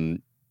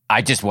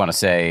 I just want to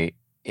say,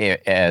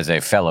 as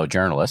a fellow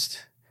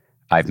journalist,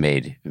 I've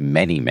made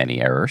many,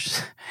 many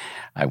errors.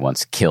 I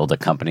once killed a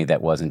company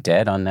that wasn't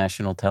dead on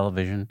national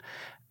television.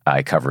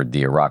 I covered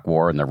the Iraq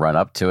War and the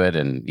run-up to it,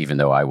 and even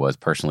though I was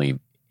personally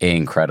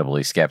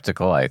incredibly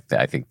skeptical, I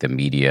think the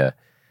media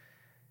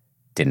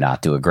did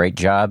not do a great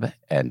job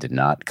and did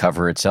not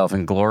cover itself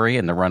in glory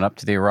in the run-up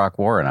to the Iraq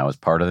War, and I was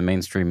part of the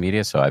mainstream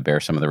media, so I bear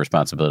some of the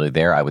responsibility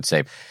there. I would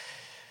say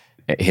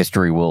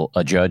history will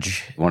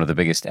adjudge. One of the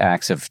biggest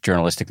acts of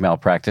journalistic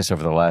malpractice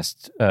over the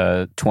last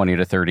 20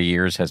 to 30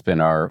 years has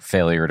been our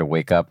failure to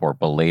wake up, or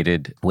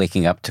belated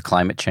waking up to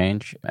climate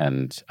change,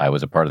 and I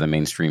was a part of the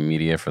mainstream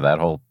media for that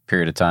whole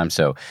period of time.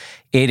 So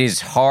it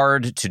is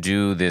hard to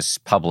do this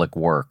public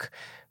work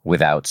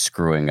without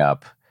screwing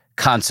up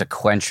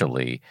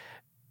consequentially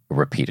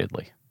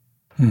repeatedly.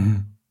 Mm-hmm.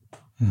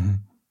 Mm-hmm.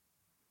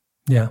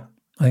 Yeah,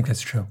 I think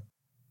that's true.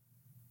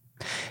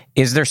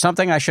 Is there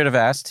something I should have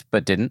asked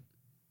but didn't?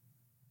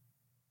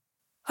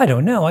 I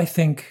don't know. I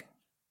think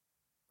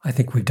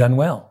we've done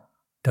well,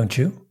 don't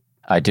you?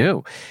 I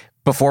do.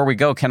 Before we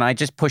go, can I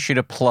just push you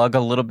to plug a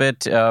little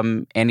bit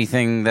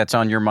anything that's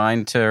on your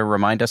mind to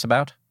remind us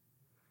about?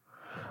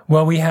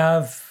 Well, we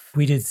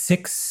did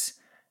 6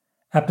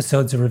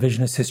 episodes of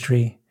Revisionist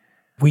History.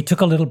 We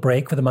took a little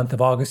break for the month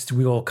of August.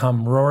 We will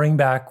come roaring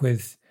back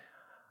with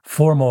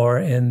 4 more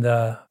in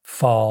the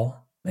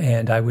fall,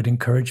 and I would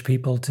encourage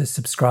people to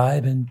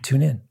subscribe and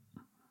tune in.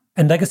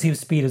 And Legacy of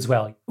Speed as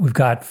well. We've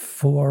got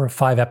 4 or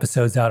 5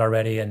 episodes out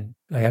already, and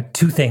I have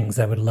 2 things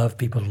I would love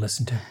people to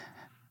listen to.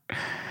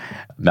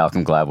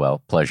 Malcolm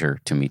Gladwell, pleasure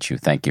to meet you.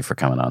 Thank you for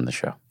coming on the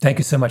show. Thank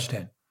you so much,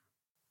 Dan.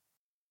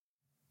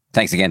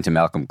 Thanks again to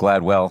Malcolm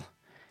Gladwell.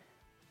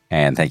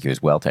 And thank you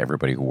as well to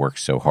everybody who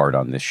works so hard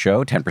on this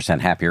show.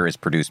 10% Happier is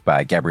produced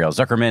by Gabrielle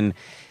Zuckerman,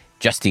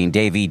 Justine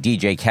Davey,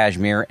 DJ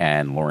Kashmir,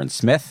 and Lauren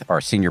Smith.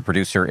 Our senior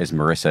producer is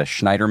Marissa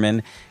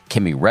Schneiderman.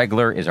 Kimmy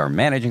Regler is our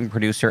managing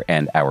producer,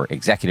 and our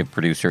executive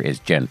producer is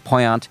Jen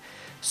Poyant.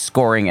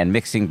 Scoring and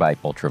mixing by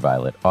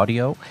Ultraviolet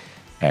Audio.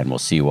 And we'll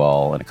see you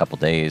all in a couple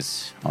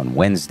days on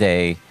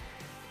Wednesday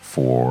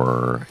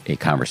for a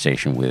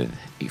conversation with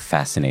a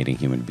fascinating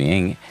human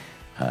being,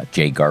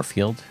 Jay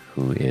Garfield,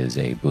 who is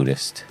a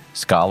Buddhist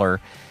scholar,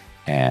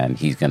 and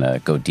he's going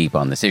to go deep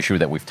on this issue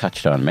that we've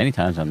touched on many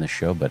times on this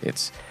show, but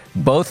it's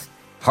both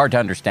hard to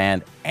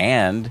understand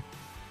and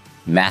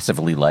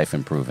massively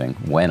life-improving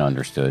when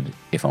understood,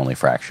 if only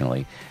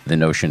fractionally, the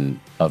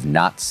notion of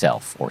not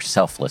self or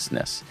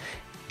selflessness.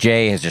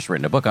 Jay has just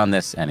written a book on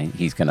this, and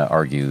he's going to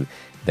argue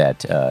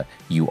that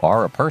you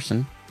are a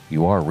person,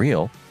 you are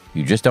real,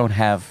 you just don't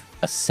have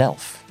a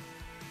self.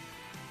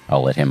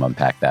 I'll let him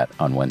unpack that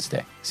on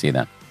Wednesday. See you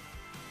then.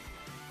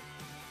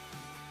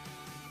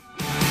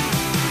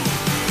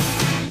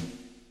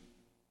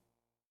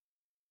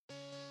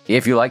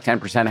 If you like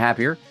 10%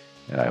 Happier,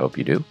 and I hope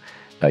you do,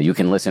 you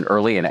can listen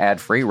early and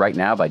ad-free right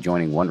now by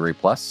joining Wondery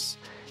Plus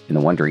in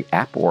the Wondery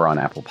app or on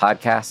Apple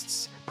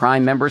Podcasts.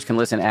 Prime members can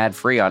listen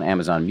ad-free on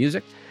Amazon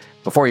Music.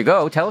 Before you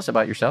go, tell us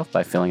about yourself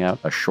by filling out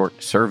a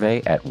short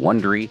survey at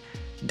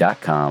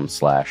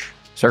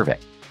Wondery.com/survey.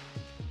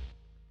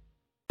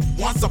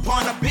 Once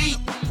upon a beat.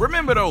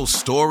 Remember those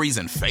stories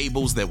and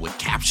fables that would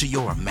capture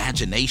your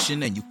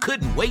imagination and you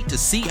couldn't wait to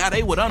see how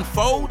they would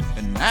unfold?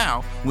 And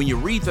now, when you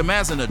read them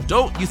as an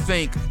adult, you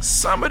think,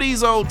 some of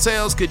these old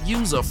tales could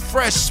use a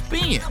fresh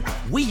spin.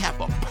 We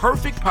have a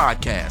perfect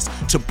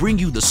podcast to bring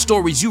you the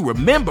stories you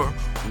remember,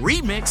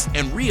 remix,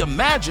 and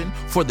reimagine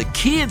for the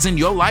kids in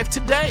your life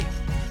today.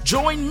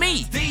 Join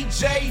me,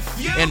 DJ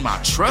Few, and my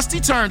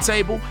trusty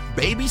turntable,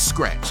 Baby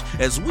Scratch,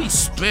 as we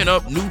spin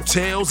up new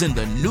tales in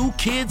the New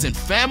Kids and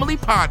Family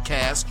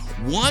podcast,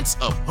 Once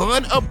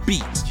Upon a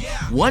Beat.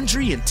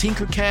 Wondery and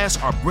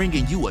Tinkercast are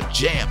bringing you a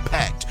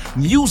jam-packed,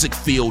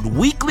 music-filled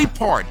weekly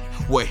party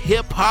where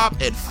hip-hop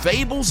and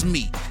fables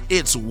meet.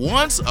 It's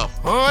Once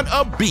Upon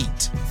a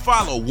Beat.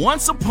 Follow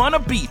Once Upon a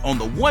Beat on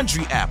the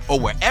Wondery app or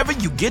wherever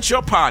you get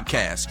your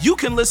podcasts. You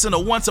can listen to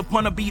Once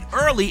Upon a Beat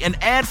early and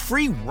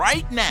ad-free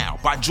right now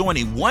by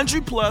joining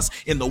Wondery Plus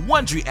in the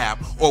Wondery app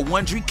or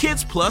Wondery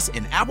Kids Plus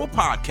in Apple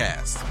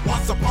Podcasts.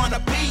 Once Upon a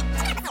Beat.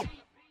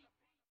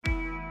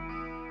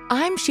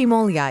 I'm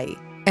Shimol Yai,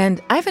 and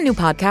I have a new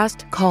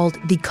podcast called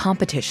The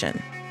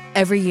Competition.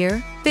 Every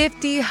year,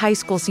 50 high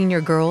school senior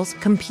girls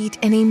compete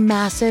in a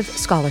massive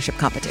scholarship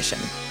competition.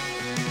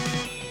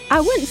 I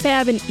wouldn't say I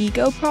have an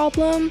ego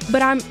problem,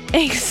 but I'm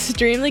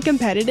extremely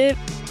competitive.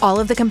 All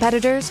of the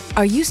competitors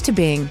are used to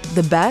being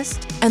the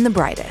best and the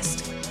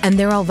brightest, and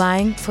they're all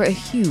vying for a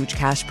huge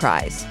cash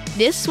prize.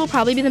 This will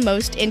probably be the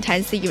most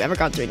intense thing you've ever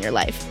gone through in your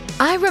life.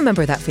 I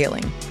remember that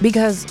feeling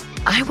because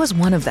I was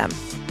one of them.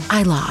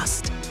 I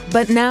lost.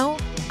 But now,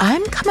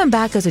 I'm coming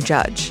back as a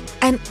judge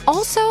and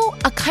also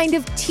a kind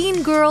of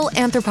teen girl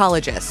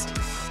anthropologist.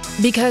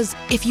 Because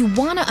if you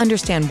want to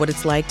understand what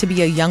it's like to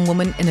be a young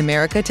woman in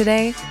America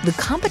today, the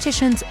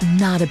competition's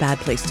not a bad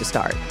place to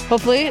start.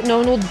 Hopefully, no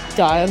one will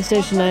die on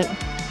stage tonight.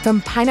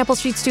 From Pineapple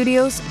Street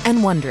Studios and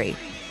Wondery,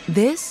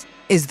 this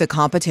is The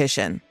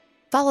Competition.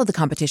 Follow The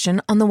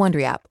Competition on the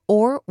Wondery app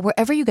or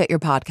wherever you get your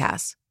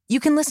podcasts. You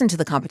can listen to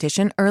The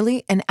Competition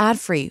early and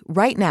ad-free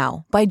right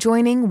now by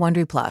joining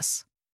Wondery Plus.